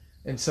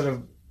instead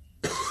of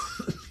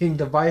being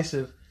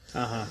divisive.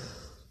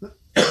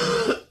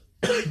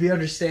 Be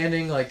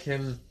understanding, like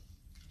him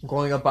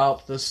going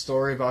about the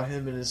story about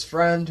him and his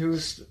friend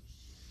who's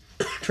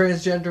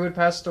transgender who had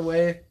passed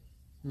away,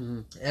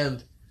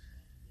 and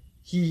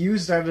he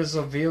used that as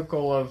a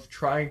vehicle of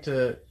trying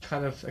to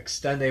kind of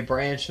extend a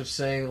branch of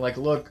saying, like,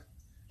 look,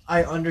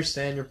 I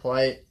understand your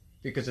plight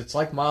because it's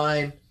like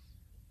mine,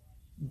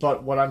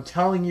 but what I'm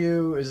telling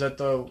you is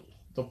that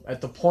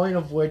at the point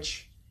of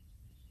which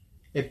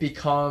it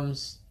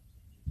becomes,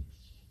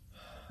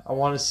 I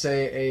want to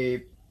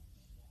say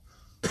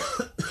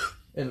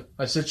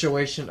a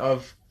situation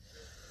of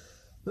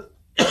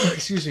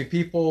excuse me,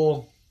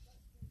 people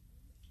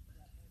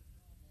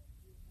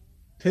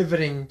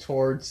pivoting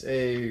towards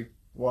a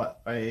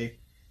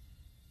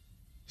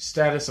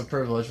status of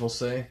privilege, we'll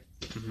say.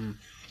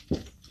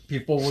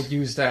 People would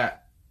use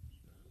that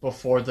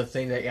before the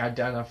thing they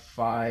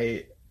identify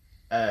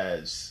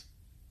as,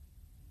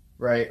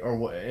 right,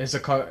 or as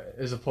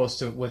opposed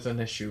to with an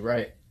issue,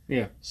 right?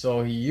 Yeah.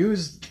 So he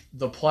used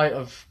the plight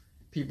of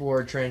people who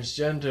are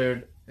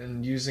transgendered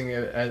and using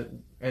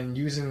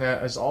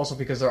that as also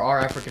because there are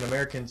African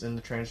Americans in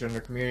the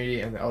transgender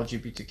community and the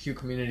LGBTQ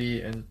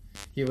community, and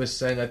he was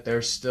saying that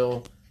there's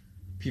still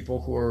people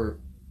who are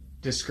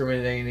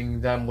discriminating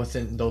them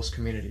within those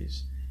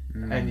communities.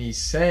 And he's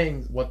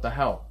saying, what the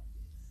hell?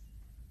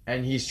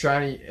 And he's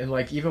trying to, and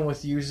like even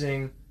with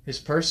using his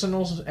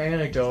personal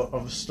anecdote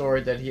of a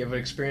story that he had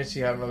experienced,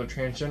 he had another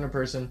transgender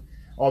person,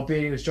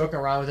 albeit he was joking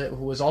around with it,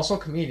 who was also a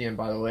comedian,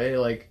 by the way.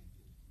 Like,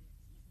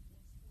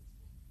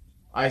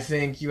 I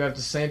think you have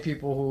the same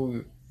people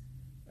who,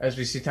 as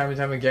we see time and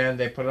time again,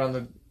 they put it on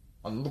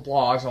the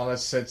blogs, all that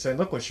shit, saying,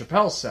 "Look what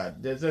Chappelle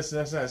said." That's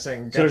not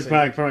saying. So it's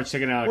probably pretty much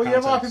taken out of context. You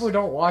have a lot of people who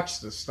don't watch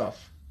this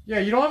stuff. Yeah,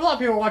 you don't have a lot of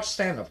people who watch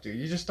stand-up, dude.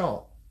 You just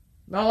don't.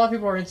 Not a lot of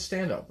people are into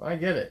stand-up. I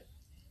get it.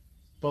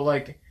 But,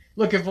 like,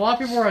 look, if a lot of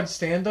people were on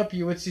stand-up,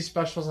 you would see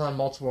specials on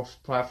multiple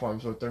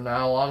platforms, but there are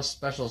now a lot of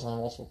specials on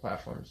multiple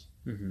platforms.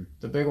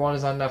 The big one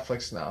is on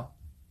Netflix now.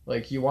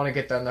 Like, you want to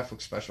get that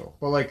Netflix special.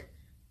 But, like,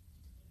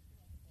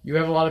 you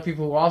have a lot of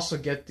people who also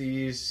get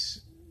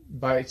these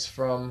bites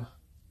from,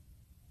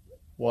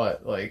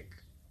 like,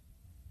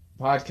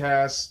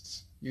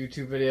 podcasts,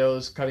 YouTube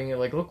videos, cutting it,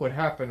 like, look what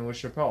happened with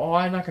Chappelle. Oh,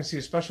 I'm not going to see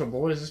a special, but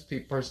what is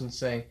this person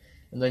saying?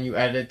 And then you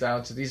edit it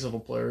down to these little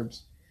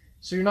blurbs.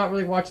 So you're not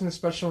really watching the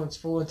special in its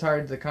full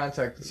entirety, the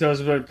context. So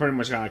it's pretty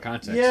much out of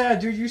context. Yeah,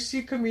 dude, you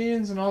see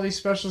comedians and all these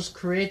specials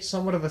create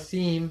somewhat of a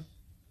theme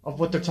of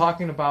what they're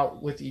talking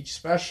about with each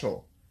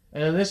special.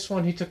 And in this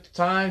one, he took the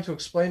time to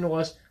explain to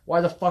us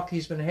why the fuck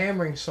he's been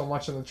hammering so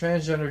much on the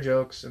transgender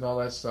jokes and all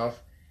that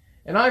stuff.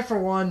 And I, for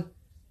one,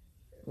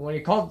 when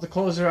he called it the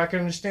closer, I can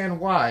understand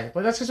why.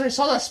 But that's because I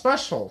saw that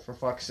special, for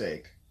fuck's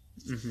sake.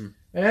 And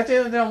at the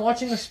end of the day, I'm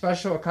watching a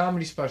special, a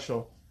comedy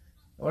special.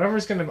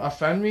 Whatever's going to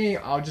offend me,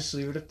 I'll just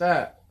leave it at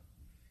that.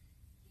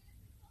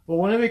 But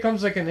when it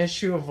becomes like an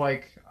issue of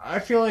like, I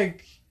feel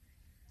like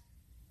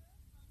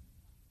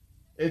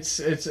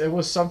it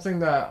was something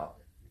that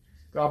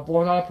got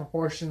blown out of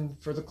proportion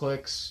for the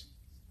clicks,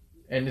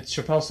 and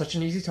Chappelle's such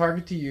an easy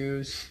target to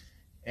use,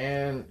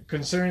 and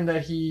considering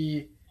that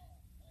he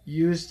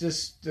used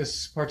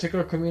this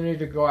particular community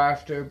to go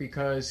after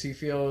because he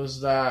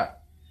feels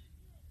that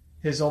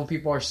his own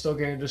people are still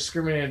getting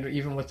discriminated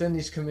even within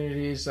these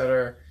communities that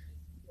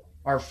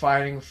are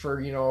fighting for,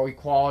 you know,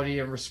 equality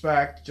and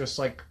respect, just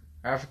like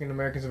African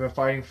Americans have been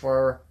fighting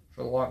for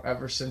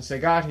ever since they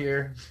got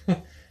here.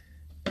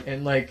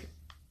 And like,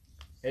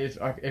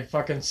 it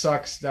fucking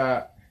sucks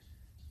that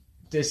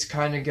this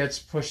kind of gets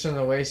pushed on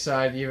the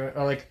wayside, even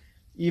with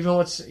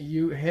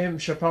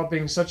Chappelle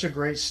being such a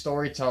great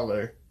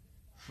storyteller,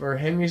 for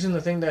him using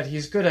the thing that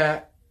he's good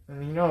at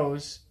and he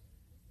knows,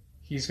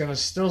 he's gonna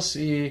still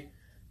see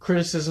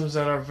criticisms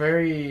that are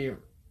very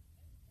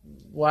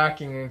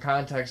lacking in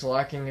context,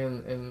 lacking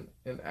in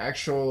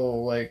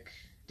actual, like,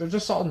 they're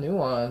just all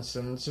nuance,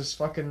 and it's just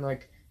fucking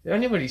like, did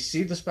anybody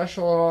see the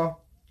special at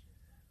all?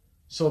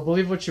 So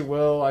believe what you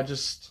will.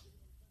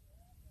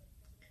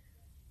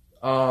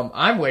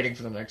 I'm waiting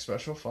for the next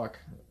special. Fuck.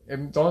 The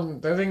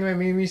thing that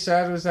made me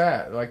sad was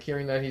that, like,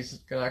 hearing that he's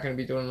not going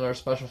to be doing another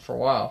special for a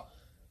while.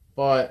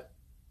 But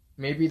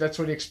maybe that's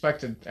what he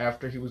expected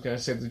after he was going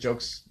to say the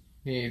jokes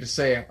he needed to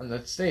say on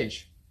that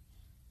stage.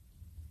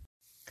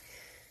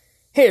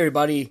 Hey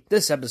everybody,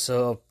 this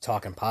episode of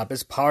Talking Pop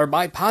is powered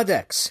by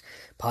Poddex.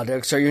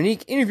 Poddex are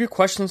unique interview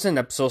questions and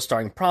episodes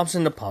starting prompts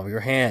in the palm of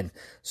your hand.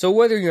 So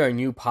whether you're a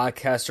new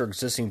podcaster or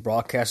existing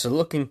broadcaster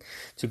looking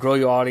to grow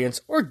your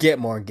audience or get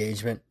more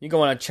engagement, you're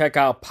going to want to check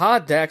out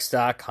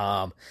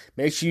poddex.com.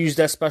 Make sure you use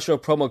that special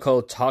promo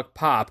code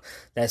TALKPOP,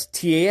 that's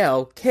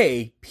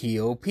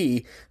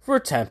TALKPOP,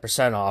 for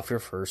 10% off your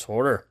first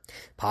order.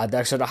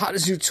 Poddex are the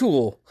hottest new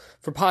tool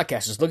for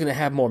podcasters looking to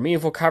have more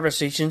meaningful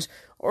conversations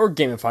or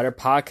gamify their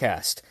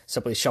podcast.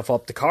 Simply shuffle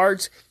up the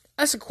cards,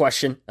 ask a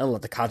question, and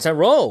let the content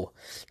roll.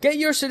 Get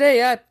yours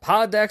today at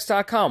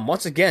poddex.com.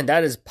 Once again,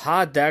 that is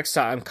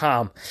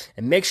poddex.com.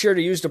 And make sure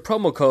to use the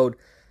promo code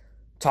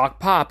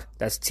TALKPOP,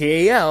 that's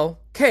TALKPOP,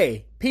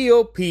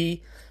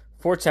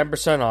 for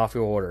 10% off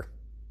your order.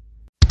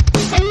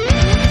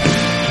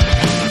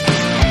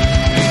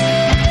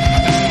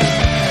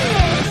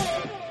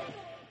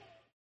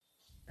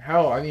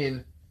 Hell, I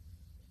mean,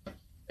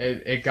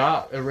 it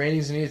got the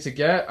ratings it needed to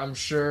get. I'm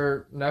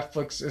sure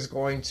Netflix is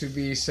going to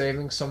be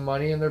saving some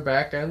money in their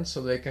back end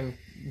so they can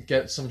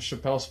get some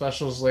Chappelle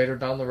specials later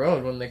down the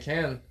road when they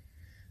can.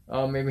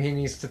 Maybe he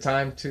needs the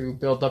time to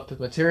build up the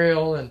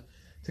material and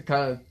to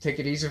kind of take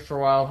it easy for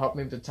a while, help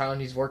me with the town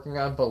he's working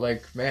on. But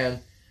like, man,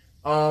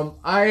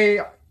 I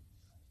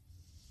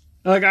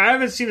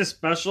haven't seen a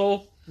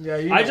special. Yeah,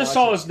 you I just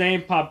saw his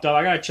name popped up.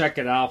 I gotta check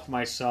it out for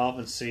myself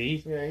and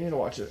see. Yeah, you need to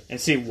watch it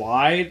and see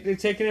why they're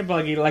taking it.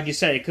 But like you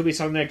said, it could be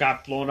something that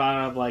got blown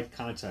out of like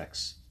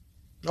context.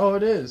 Oh,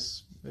 it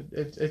is.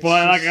 It's but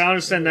like I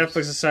understand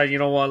Netflix decided, you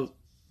know what,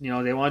 they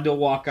want to do a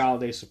walkout.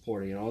 They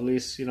support it. At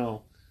least Yeah,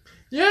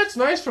 it's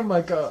nice from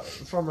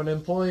from an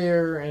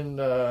employer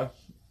and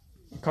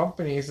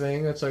company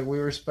thing. It's like we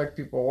respect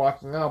people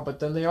walking out,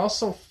 but then they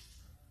also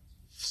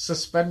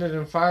suspended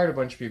and fired a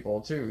bunch of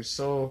people too.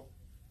 So.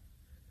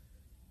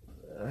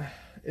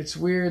 It's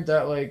weird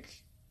that, like,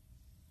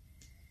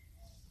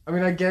 I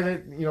mean, I get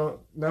it,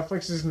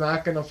 Netflix is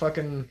not going to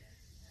fucking,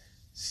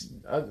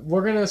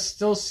 we're going to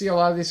still see a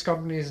lot of these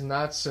companies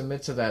not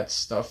submit to that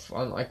stuff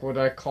on, like, what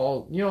I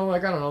call, I don't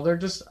know,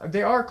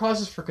 they are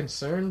causes for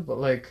concern, but,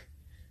 like,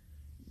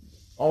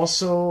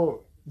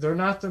 also, they're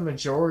not the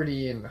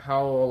majority in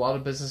how a lot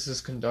of business is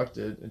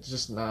conducted. It's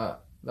just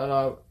not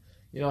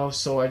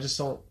so I just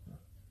don't,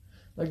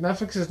 like,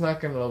 Netflix is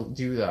not going to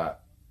do that.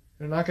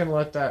 They're not going to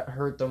let that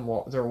hurt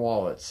their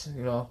wallets,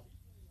 Uh-huh.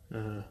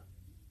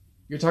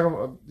 You're talking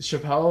about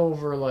Chappelle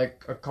over,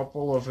 like, a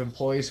couple of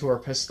employees who are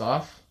pissed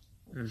off?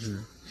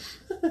 Mm-hmm.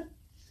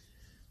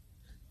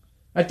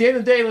 At the end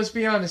of the day, let's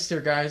be honest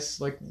here,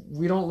 guys. Like,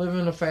 we don't live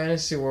in a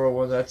fantasy world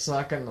where that's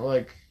not going to,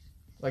 like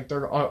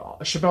they're...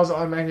 Chappelle's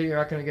automatically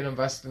not going to get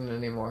invested in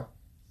anymore.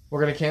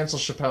 We're going to cancel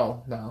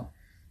Chappelle now.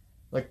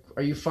 Like,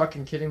 are you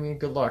fucking kidding me?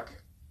 Good luck.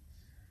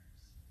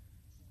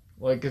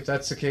 Like, if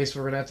that's the case,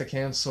 we're going to have to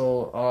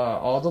cancel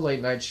all the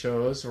late night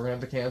shows. We're going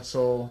to have to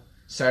cancel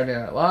Saturday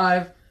Night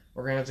Live.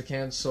 We're going to have to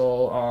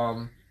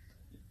cancel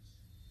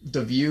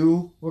The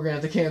View. We're going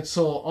to have to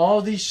cancel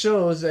all these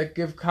shows that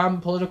give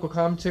political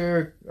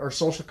commentary or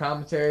social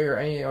commentary or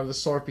any of the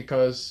sort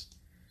because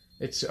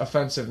it's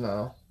offensive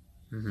now.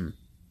 Mm-hmm.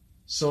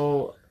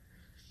 So,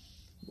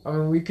 I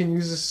mean, we can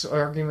use this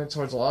argument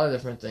towards a lot of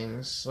different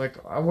things. Like,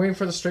 I'm waiting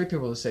for the straight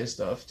people to say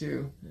stuff,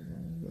 too.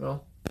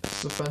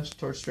 It's offensive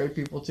towards straight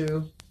people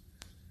too.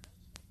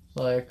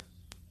 Like,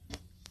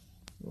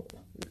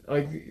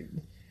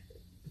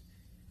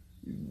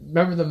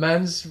 remember the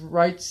men's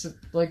rights,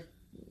 like,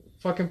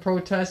 fucking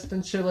protest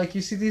and shit? Like,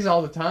 you see these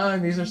all the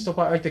time. These are still,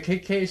 like, the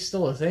KK is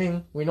still a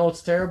thing. We know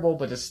it's terrible,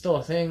 but it's still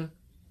a thing.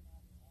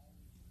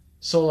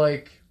 So,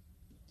 like,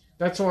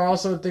 that's why I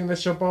also think that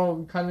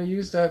Chappelle kind of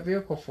used that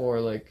vehicle for.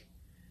 Like,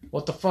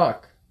 what the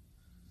fuck?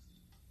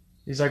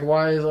 He's like,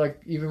 why, like,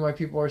 even my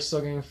people are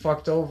still getting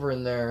fucked over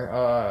in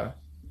there?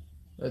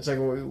 It's like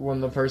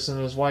when the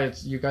person is white,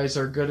 it's, you guys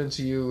are good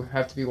until you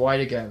have to be white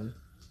again.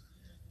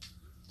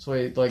 So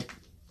he, like,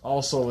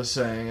 also was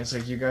saying, it's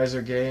like, you guys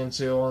are gay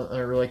until,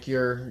 or like,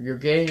 you're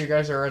gay, you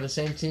guys are on the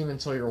same team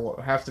until you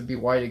have to be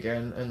white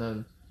again, and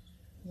then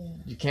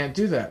you can't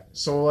do that.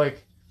 So,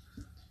 like,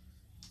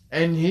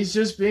 and he's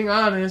just being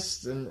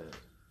honest, and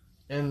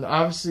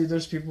obviously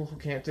there's people who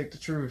can't take the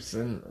truth,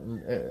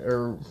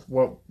 or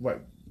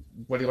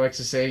what he likes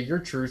to say, your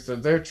truth or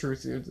their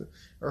truth,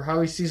 or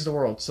how he sees the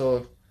world.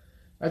 So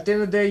at the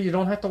end of the day, you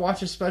don't have to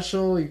watch a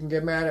special. You can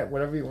get mad at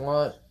whatever you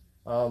want,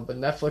 but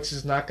Netflix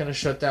is not going to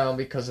shut down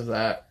because of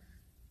that.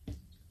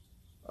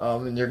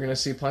 And you're going to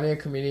see plenty of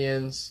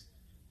comedians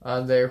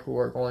on there who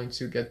are going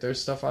to get their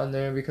stuff on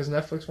there because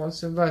Netflix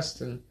wants to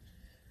invest. And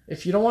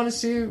if you don't want to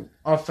see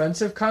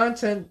offensive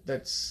content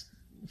that's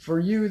for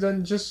you,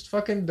 then just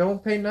fucking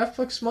don't pay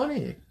Netflix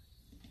money.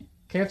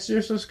 Cancel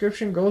your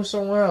subscription, go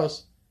somewhere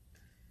else.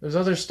 There's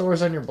other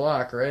stores on your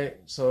block, right?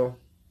 So,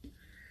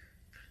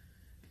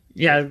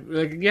 yeah,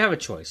 like, you have a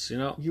choice,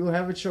 You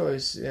have a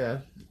choice, yeah.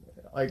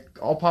 Like,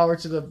 all power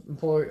to the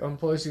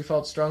employees who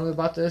felt strongly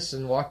about this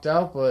and walked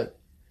out, but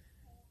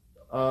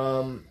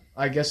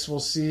I guess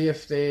we'll see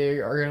if they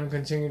are going to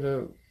continue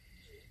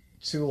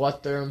to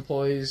let their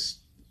employees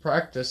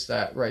practice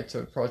that right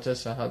to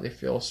protest on how they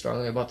feel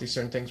strongly about these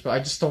certain things, but I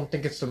just don't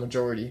think it's the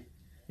majority.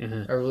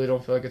 Mm-hmm. I really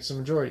don't feel like it's the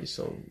majority,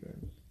 so it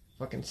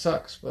fucking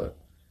sucks, but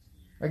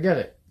I get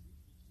it.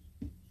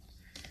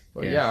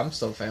 But yeah, I'm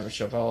still a fan of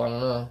Chappelle.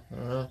 I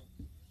don't know.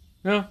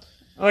 No,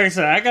 like I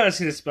said, I gotta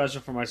see the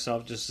special for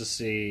myself just to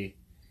see.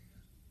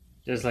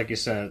 Just like you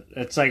said,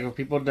 it's like for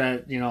people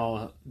that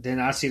did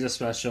not see the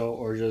special,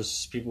 or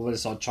just people that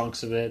saw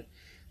chunks of it,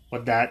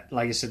 but that,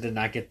 like you said, did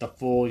not get the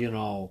full,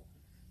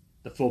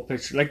 the full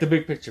picture, like the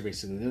big picture,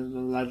 basically,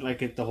 like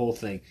get the whole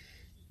thing.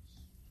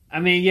 I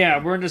mean,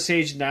 yeah, we're in this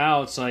age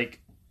now. It's like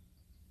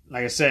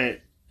I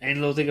said, any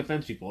little thing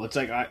offends people. It's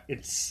like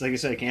it's like I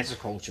said, cancel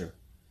culture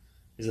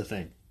is a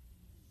thing.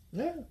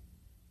 Yeah.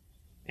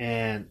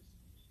 And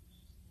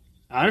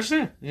I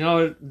understand.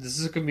 This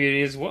is a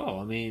community as well.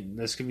 I mean,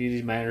 this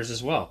community matters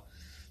as well.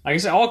 Like I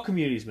said, all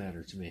communities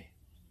matter to me.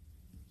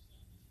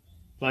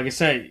 Like I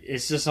said,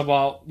 it's just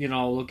about,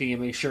 looking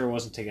and make sure it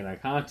wasn't taken out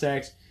of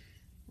context.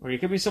 Or you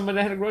could be someone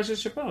that had a grudge with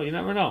Chappelle. You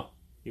never know.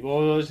 You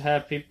always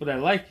have people that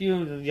like you,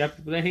 and you have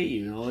people that hate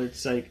you.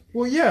 It's like...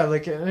 Well, yeah,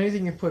 like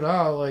anything you put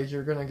out, like,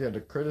 you're going to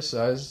get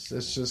criticized.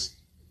 It's just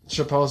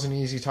Chappelle's an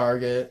easy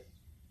target.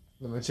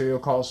 The material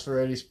calls for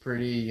it. He's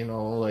pretty,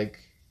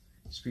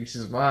 speaks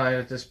his mind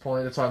at this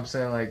point. That's why I'm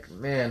saying, like,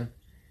 man,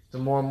 the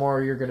more and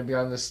more you're going to be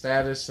on the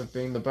status of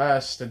being the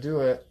best to do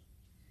it,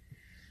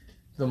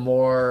 the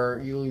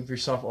more you leave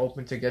yourself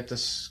open to get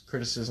this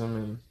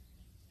criticism.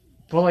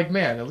 But, like,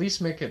 man, at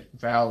least make it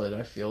valid,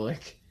 I feel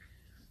like.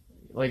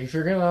 Like, if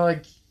you're going to,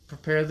 like,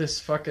 prepare this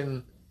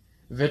fucking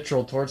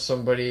vitriol towards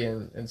somebody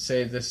and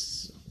say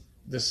this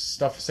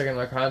stuff is taken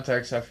out of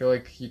context, I feel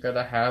like you got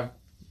to have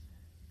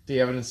the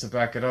evidence to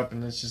back it up,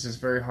 and it's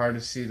very hard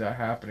to see that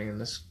happening in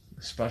this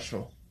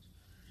special.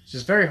 It's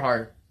just very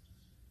hard.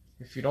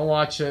 If you don't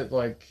watch it,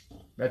 like,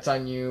 that's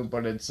on you,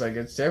 but it's like,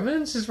 the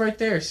evidence is right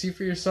there. See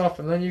for yourself,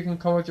 and then you can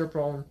come with your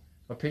own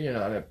opinion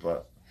on it,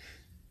 but...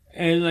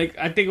 And, like,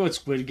 I think with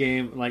Squid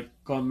Game, like,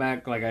 going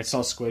back, like, I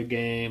saw Squid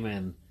Game,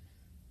 and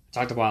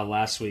talked about it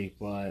last week,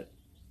 but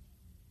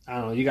I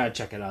don't know, you gotta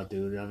check it out,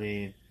 dude. I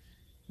mean...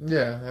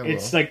 Yeah,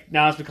 it's like,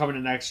 now it's becoming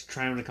the next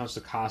trend when it comes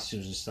to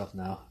costumes and stuff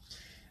now.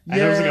 Yeah,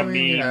 there was like a meme.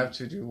 meme. You have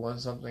to do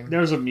something.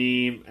 There was a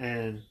meme,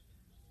 and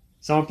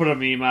someone put a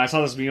meme. I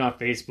saw this meme on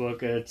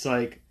Facebook. And it's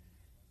like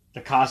the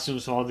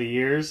costumes for all the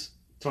years.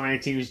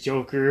 2019 was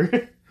Joker.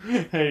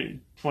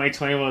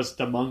 2020 was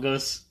The Among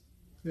Us.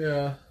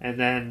 Yeah. And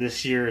then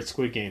this year it's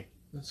Squid Game.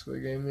 The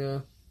Squid Game, yeah.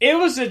 It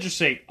was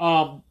interesting.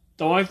 The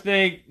only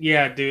thing,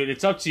 yeah, dude,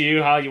 it's up to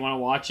you how you want to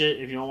watch it.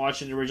 If you don't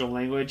watch it in the original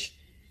language,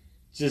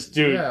 just,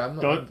 dude,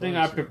 the only thing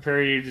I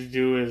prepare you to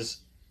do is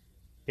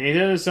they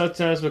did the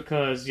subtitles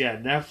because,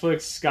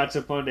 Netflix got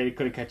to the point that they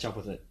couldn't catch up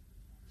with it.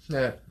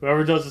 Yeah.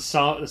 Whoever does the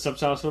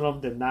subtitles for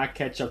them did not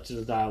catch up to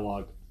the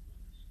dialogue.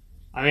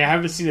 I mean, I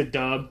haven't seen the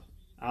dub.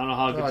 I don't know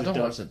how good the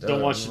dub. Watch the dub.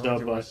 Don't watch the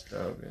dub, but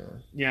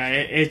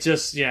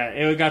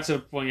it got to the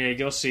point. Yeah,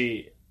 you'll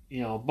see.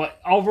 But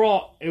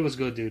overall, it was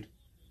good, dude.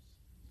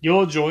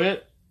 You'll enjoy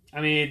it. I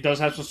mean, it does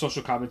have some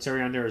social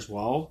commentary on there as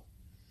well.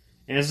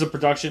 And this is a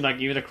production, like,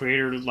 even the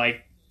creator,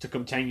 like, took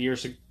him 10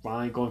 years to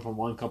finally going from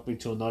one company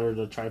to another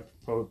to try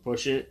to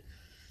push it,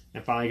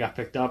 and finally got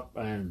picked up.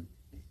 And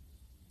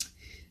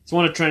it's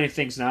one of the trending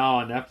things now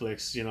on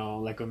Netflix.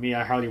 Like with me,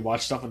 I hardly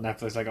watch stuff on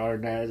Netflix, like other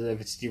than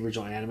if it's the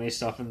original anime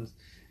stuff and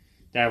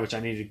that, which I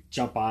need to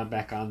jump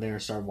back on there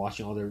and start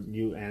watching all the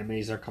new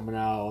animes that are coming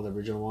out, all the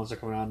original ones that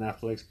are coming out on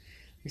Netflix.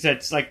 Like I said,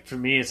 it's like, for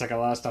me, it's like a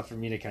lot of stuff for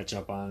me to catch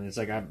up on. It's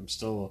like I'm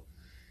still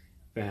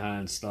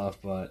behind stuff,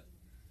 but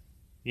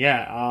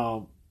yeah,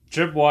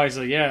 trip wise,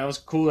 like, yeah, it was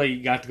cool that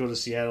you got to go to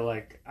Seattle.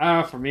 Like,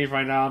 for me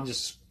right now, I'm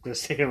just gonna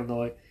stay in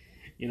Illinois,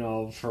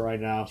 for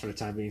right now, for the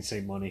time being,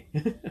 save money.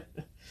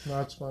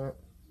 That's smart.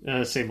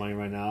 Save money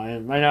right now.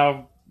 And right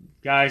now,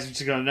 guys, we're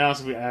just gonna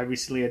announce I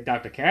recently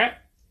adopted a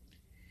cat.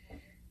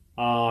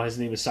 His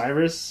name is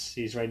Cyrus.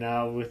 He's right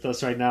now with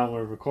us right now.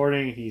 We're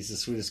recording. He's the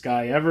sweetest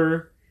guy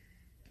ever.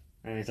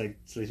 And he's like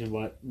sleeping,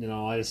 but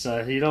I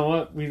decided, you know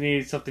what, we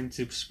need something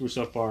to spruce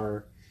up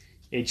our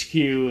HQ,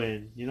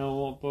 and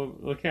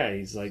but okay,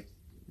 he's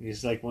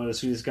like one of the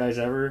sweetest guys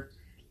ever.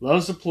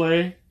 Loves to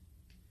play,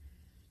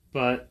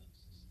 but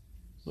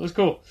it was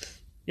cool.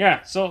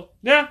 Yeah, so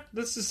yeah,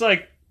 this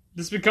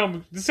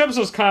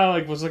episode's kind of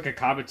like was like a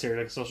commentary,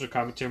 like a social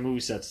commentary movie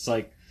sets. It's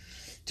like,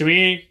 to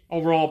me,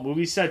 overall,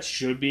 movie sets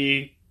should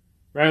be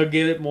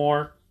regulated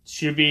more.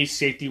 Should be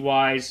safety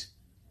wise.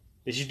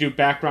 They should do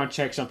background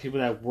checks on people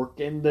that work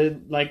in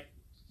the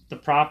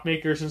prop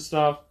makers and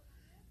stuff.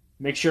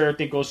 Make sure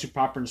everything goes through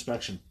proper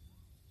inspection.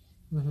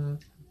 Mm-hmm.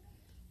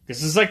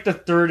 This is like the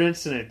third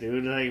incident,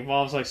 dude. It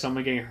involves like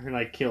someone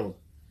getting killed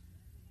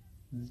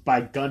by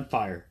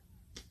gunfire.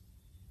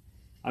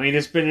 I mean,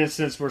 there's been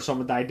incidents where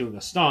someone died doing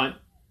a stunt.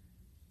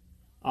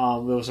 There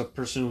was a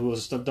person who was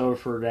a stunt double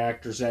for the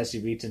actor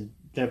Zazie Beetz in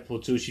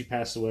Deadpool 2. She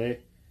passed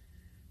away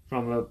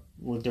during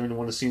one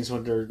of the scenes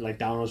when they're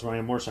down was riding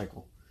a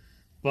motorcycle.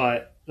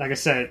 But like I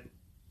said,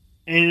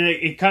 and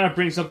it kind of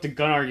brings up the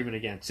gun argument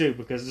again too,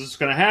 because what's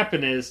going to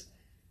happen is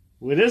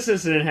with this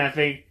incident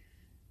happening,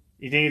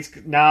 You think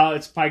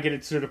it's probably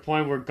getting to the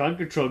point where gun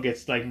control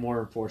gets like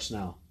more enforced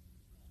now.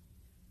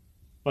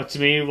 But to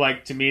me,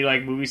 like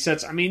movie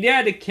sets, I mean,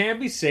 yeah, they can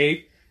be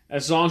safe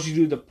as long as you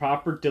do the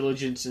proper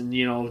diligence and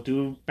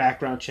do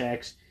background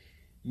checks.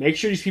 Make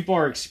sure these people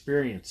are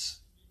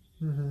experienced.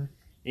 Mm-hmm.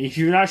 And if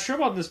you're not sure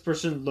about this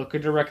person, look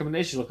at their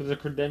recommendations, look at their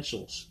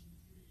credentials,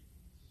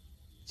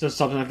 so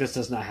something like this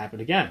does not happen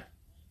again.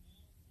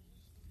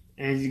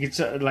 And you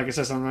can, like I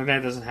said, something like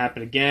that doesn't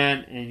happen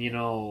again.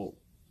 And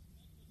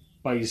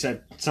but you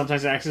said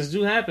sometimes accidents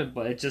do happen,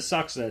 but it just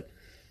sucks that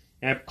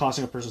it's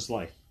costing a person's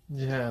life.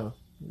 Yeah.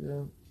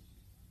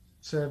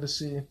 Sad to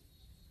see.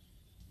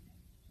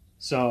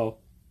 So,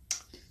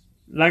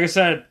 like I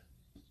said,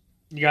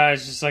 you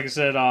guys, just like I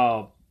said,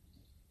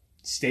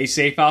 stay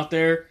safe out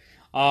there.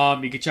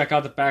 You can check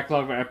out the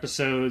backlog of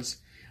episodes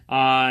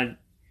on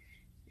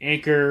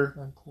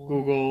Anchor,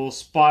 Google,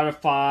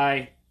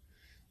 Spotify,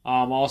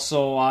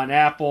 also on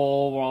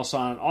Apple. We're also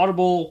on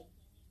Audible,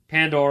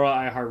 Pandora,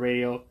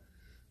 iHeartRadio.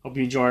 Hope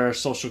you enjoy our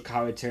social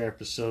commentary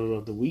episode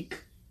of the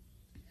week.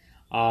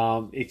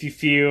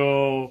 If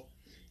you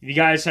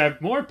guys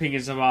have more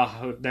opinions about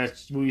how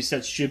that movie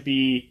sets should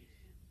be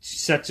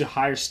set to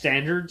higher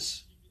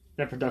standards,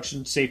 that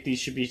production safety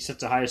should be set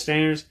to higher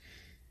standards,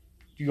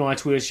 you can go on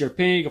tweet us your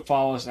opinion. You can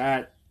follow us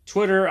at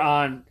Twitter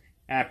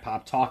at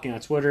Pop Talking on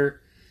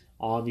Twitter.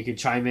 You can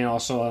chime in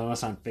also on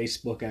us on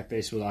Facebook at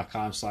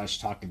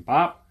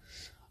facebook.com/talkingpop.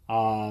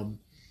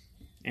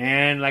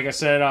 And like I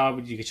said,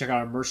 you can check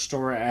out our merch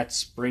store at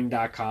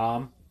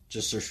spring.com.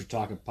 Just search for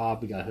Talking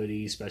Pop. We got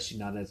hoodies, especially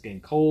now that it's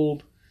getting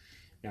cold.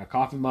 We got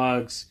coffee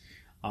mugs.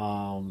 We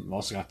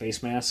also got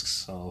face masks,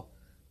 so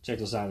check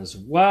those out as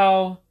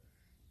well.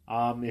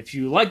 If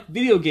you like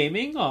video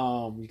gaming,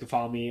 you can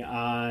follow me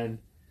on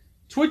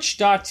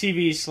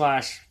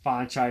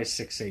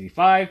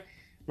twitch.tv/franchise685.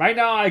 Right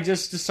now, I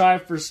just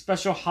decided for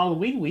special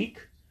Halloween week,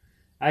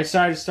 I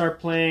decided to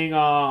start playing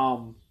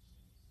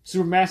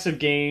Supermassive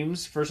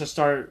Games. First, I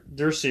started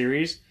their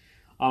series.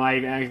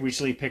 I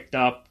recently picked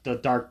up the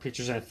Dark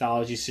Pictures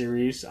Anthology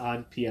series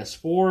on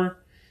PS4.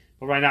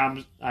 But right now,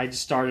 I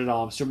just started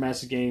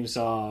Supermassive Games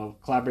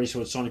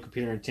collaboration with Sony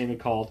Computer Entertainment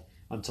called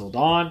Until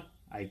Dawn.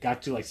 I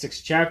got to like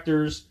 6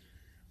 chapters.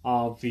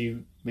 If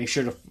you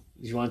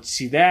want to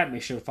see that,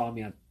 make sure to follow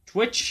me on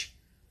Twitch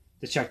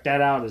to check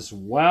that out as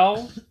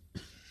well.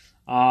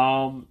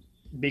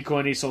 Biko,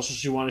 any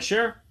socials you want to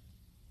share?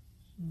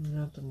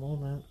 Not at the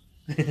moment.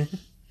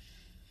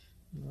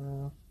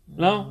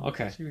 No?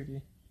 Okay.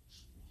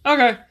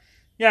 Okay.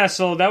 Yeah,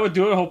 so that would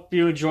do it. Hope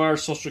you enjoy our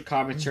social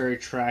commentary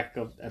track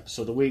of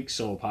episode of the week.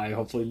 So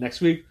hopefully next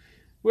week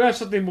we'll have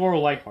something more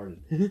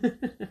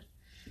lighthearted.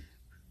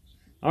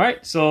 All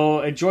right,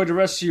 so enjoy the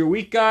rest of your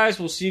week, guys.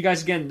 We'll see you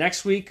guys again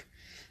next week.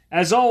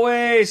 As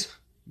always,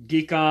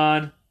 geek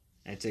on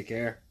and take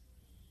care.